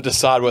helped them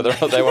decide whether or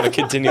not they want to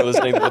continue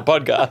listening to the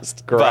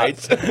podcast.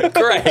 Great. But-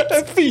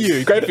 great. For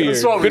you. Great for you.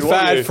 That's what we Good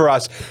want bad you. for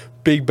us.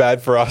 Big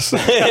bad for us.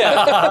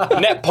 Yeah.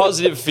 Net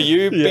positive for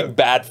you, Yeah. big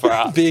bad for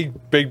us.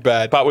 big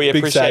bad. But we Big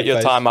appreciate sad your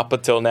face. time up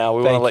until now.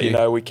 We want to Thank let you you.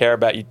 know we care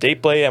about you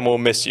deeply and we'll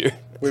miss you.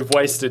 We've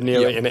wasted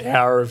nearly an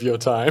hour of your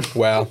time.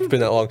 Wow, it's been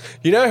that long.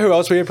 You know who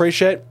else we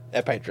appreciate?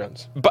 Our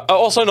patrons. But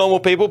also normal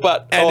people,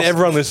 but And also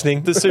everyone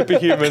listening. the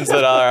superhumans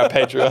that are our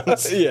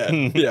patrons.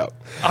 Yeah.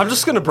 I'm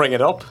just going to bring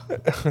it up.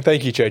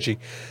 Thank you, Chochi.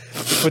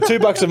 For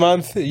 $2 a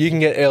month, you can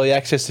get early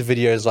access to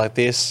videos like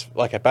this,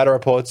 like our battle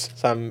reports,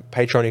 some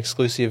Patreon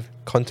exclusive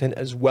content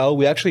as well.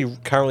 We're actually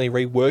currently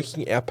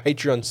reworking our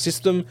Patreon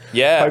system,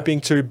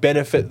 hoping to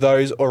benefit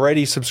those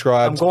already I'm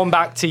subscribed. going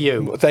back to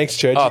you. Thanks,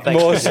 Church. Oh,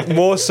 thanks.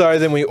 More so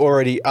than we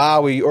already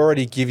are. We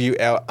already give you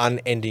our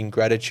unending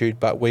gratitude,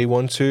 but we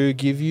want to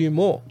give you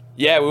more.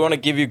 Yeah, we want to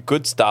give you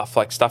good stuff,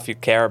 like stuff you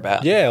care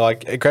about. Yeah,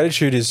 like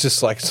gratitude is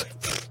just like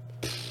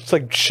it's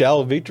like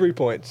shell victory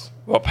points.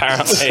 Well,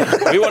 apparently,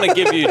 we want to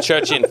give you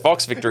Churchy and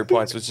Fox victory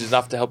points, which is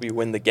enough to help you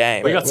win the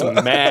game. We got some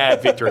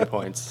mad victory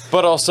points.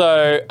 But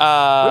also, We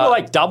were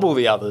like double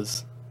the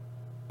others.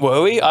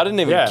 were we? I didn't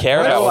even Yeah, care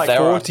we about were what like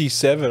they were.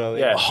 47, I think.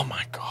 Yeah. Oh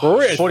my god!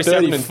 Rory had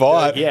 47 and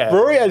 35. 30, yeah.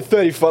 Rory had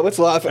 35. Let's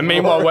laugh at And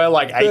meanwhile, we're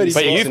like 86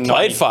 But you've and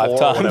played 5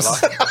 94 or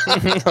times.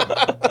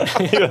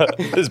 whatever.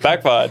 This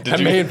backfired. Did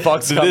And you? me and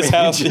Fox did come this in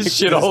and house just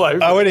shit all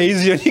over. I went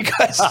easy on you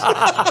guys.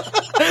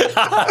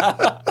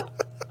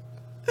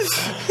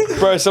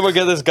 Bro, someone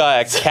get this guy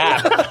a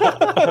cap.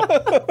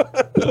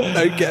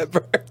 No gap,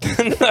 bro.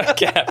 No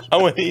cap. I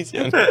went easy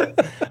on him.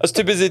 I was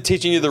too busy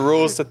teaching you the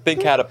rules to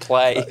think how to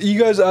play. You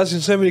guys are asking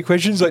so many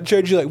questions. Like,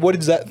 Church, you're like, what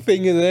is that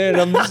thing in there?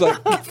 And I'm just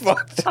like,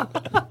 fucked.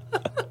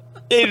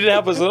 He didn't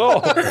help us at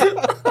all.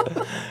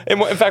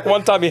 In fact,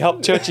 one time he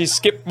helped Churchy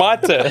skip my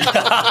turn.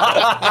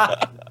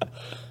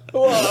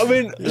 Well, I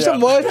mean, it's not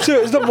my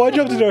turn. It's not my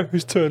job to know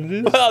whose turn it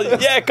is.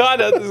 Well, yeah,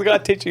 kind of. This guy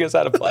teaching us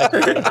how to play.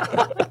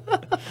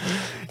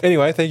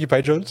 Anyway, thank you,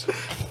 patrons.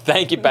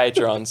 Thank you,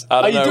 patrons. I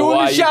Are don't you know doing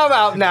why a shout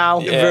out now?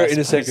 Yeah, In a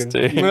please second.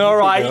 do. All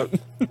right. I was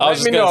Let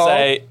just me going to know.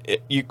 say,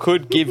 you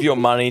could give your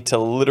money to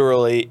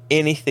literally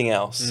anything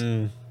else.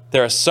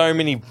 There are so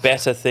many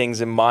better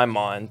things in my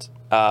mind,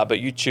 but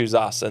you choose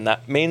us, and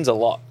that means a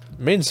lot.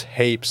 Means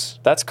heaps.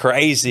 That's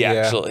crazy, Yeah.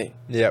 actually.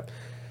 Yep.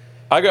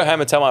 I go home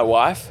and tell my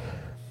wife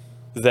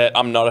that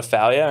I'm not a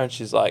failure, and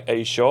she's like, "Are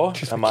you sure?"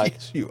 I'm like,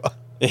 Yes, you are.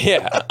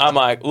 "Yeah." I'm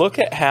like, "Look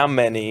at how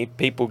many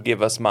people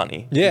give us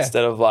money Yeah.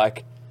 instead of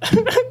like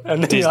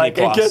And then Disney you're like,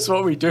 and Plus. guess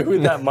what we do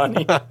with that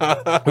money?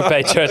 we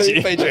pay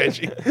Churchy Pay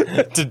Churchy.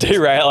 to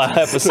derail our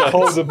episodes."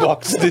 Hold the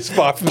box this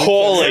far from the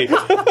Poorly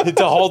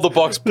to hold the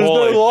box There's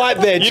poorly. no light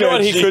there, You know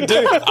what he Churchy. could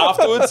do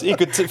afterwards? He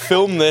could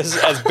film this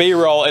as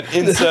B-roll and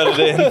insert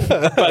it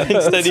in, but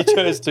instead he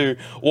chose to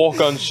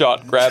walk on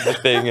shot, grab the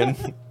thing,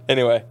 and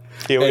anyway,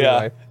 here we are.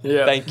 Anyway.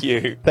 Yeah. Thank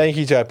you. Thank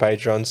you to our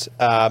patrons.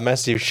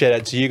 Massive shout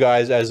out to you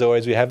guys. As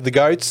always, we have the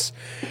goats.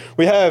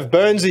 We have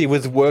Burnsy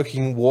with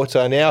Working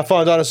Water now.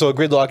 Fine Dinosaur,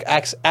 Gridlock,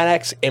 Axe,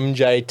 Anax,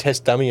 MJ,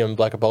 Test Dummy, and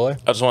Black Apollo.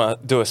 I just want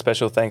to do a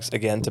special thanks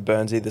again to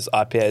Burnsy. This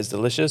IPA is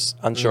delicious.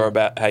 Unsure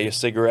about how your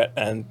cigarette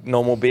and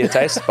normal beer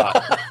taste,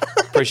 but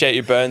appreciate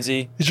you,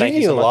 Burnsy. He's Thank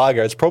drinking you a so much.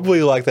 lager. It's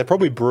probably like they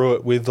probably brew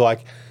it with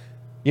like,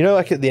 you know,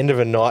 like at the end of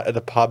a night at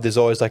the pub, there's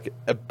always like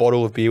a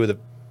bottle of beer with a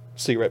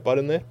cigarette butt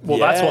in there. Well,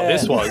 that's what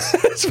this was.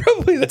 It's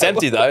probably It's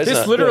empty though, isn't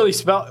This it? literally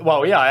smelled.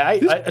 Well, yeah, I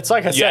ate. It's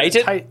like I You said. ate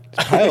it?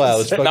 Pale ale.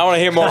 It's I want to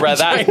hear more about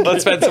that.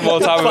 Let's spend some more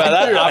time about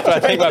that after I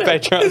thank my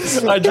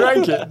patrons. I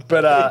drank it,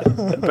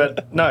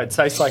 but no, it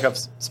tastes like I've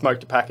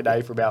smoked a pack a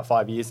day for about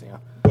 5 years now.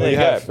 There you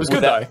go. It was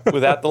good though.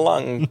 Without the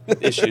lung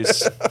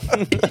issues. I'm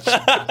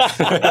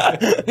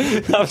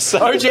so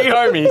OG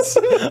homies.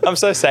 I'm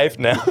so safe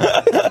now.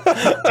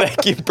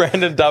 Thank you,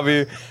 Brandon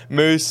W,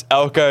 Moose,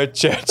 Elko,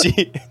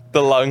 Churchy,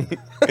 the lung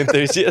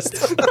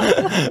enthusiast,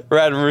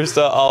 Rad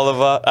Rooster,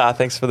 Oliver.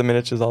 Thanks for the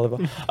miniatures, Oliver.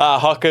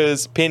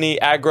 Hockers, Penny,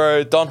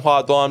 Aggro, Don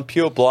Hardlon,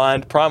 Pure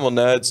Blind, Primal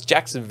Nerds,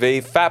 Jackson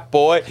V, Fat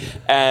Boy,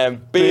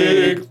 and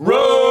Big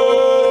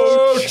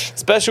Roach.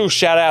 Special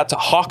shout out to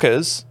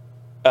Hockers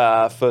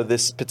for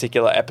this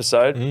particular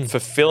episode for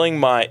filling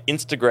my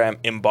Instagram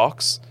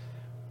inbox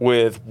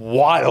with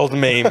wild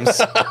memes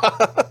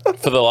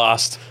for the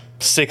last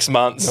 6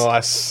 months.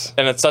 Nice.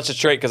 And it's such a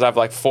treat because I have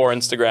like 4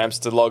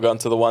 Instagrams to log on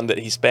to the one that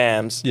he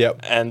spams. Yep.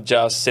 And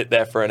just sit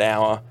there for an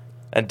hour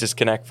and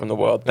disconnect from the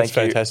world. Thank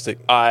That's you. fantastic.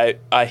 I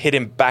hit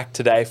him back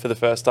today for the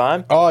first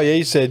time. Oh, yeah,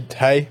 you said,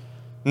 hey.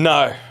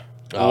 No.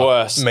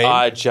 Worse. meme?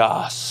 I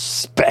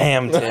just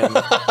spammed him.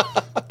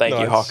 Thank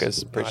you, Nice.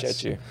 Hawkers. Appreciate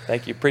Nice. you.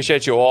 Thank you.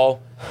 Appreciate you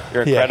all.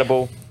 You're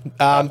incredible.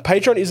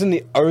 Patreon isn't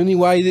the only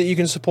way that you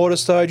can support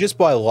us, though, just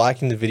by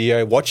liking the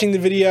video, watching the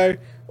video,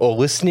 or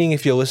listening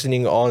if you're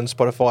listening on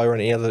Spotify or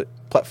any other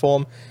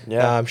platform.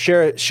 Yeah.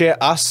 Share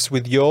us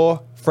with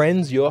your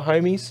friends, your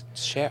homies.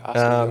 Share us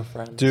with your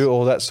friends. Do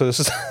all that sort of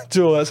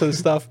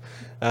stuff.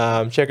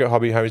 Check out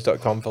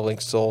hobbyhomies.com for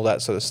links to all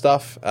that sort of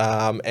stuff.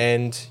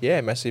 And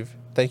yeah, massive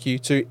thank you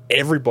to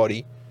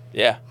everybody.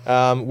 Yeah.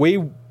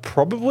 We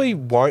probably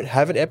won't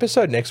have an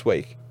episode next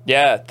week.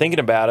 Yeah, thinking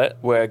about it,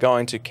 we're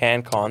going to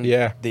CanCon,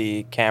 Yeah.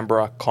 the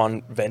Canberra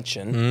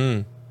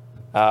Convention,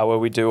 where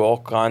we do all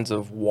kinds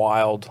of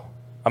wild...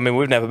 I mean,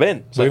 we've never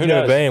been. So We've who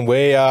never knows? been.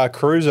 We are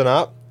cruising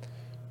up.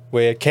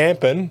 We're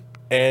camping,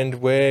 and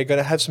we're going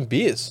to have some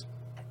beers.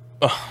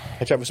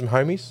 Catch up with some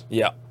homies.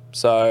 Yeah.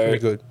 So Pretty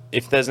good.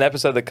 if there's an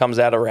episode that comes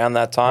out around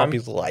that Might time, be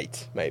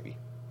late, maybe.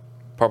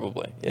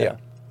 probably. Yeah.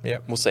 Yeah.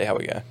 We'll see how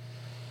we go.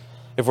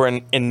 If we're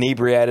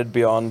inebriated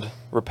beyond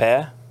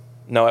repair,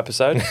 no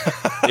episode.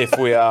 If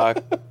we are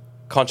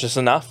conscious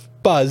enough,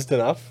 Buzzed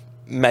enough.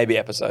 maybe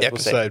episode.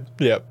 Episode.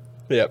 Yep.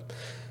 Yep.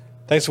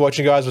 Thanks for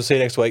watching, guys. We'll see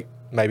you next week.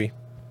 Maybe.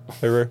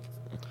 Hooroo.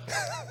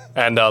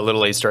 And a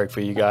little Easter egg for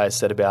you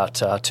guys at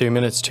about 2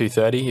 minutes,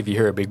 2:30. If you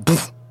hear a big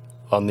poof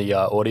on the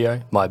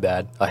audio, my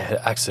bad. I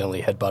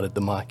accidentally headbutted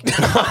the mic.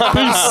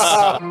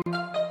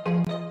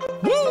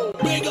 Woo!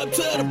 Big up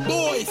to the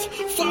boys,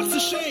 Fox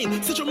and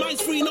Shane. Set your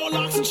minds free, no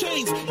locks and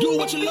chains. Do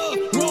what you love,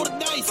 roll the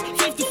dice.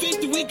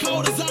 50-50, we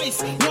cold as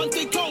ice. One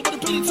thing cold, but a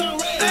penny time.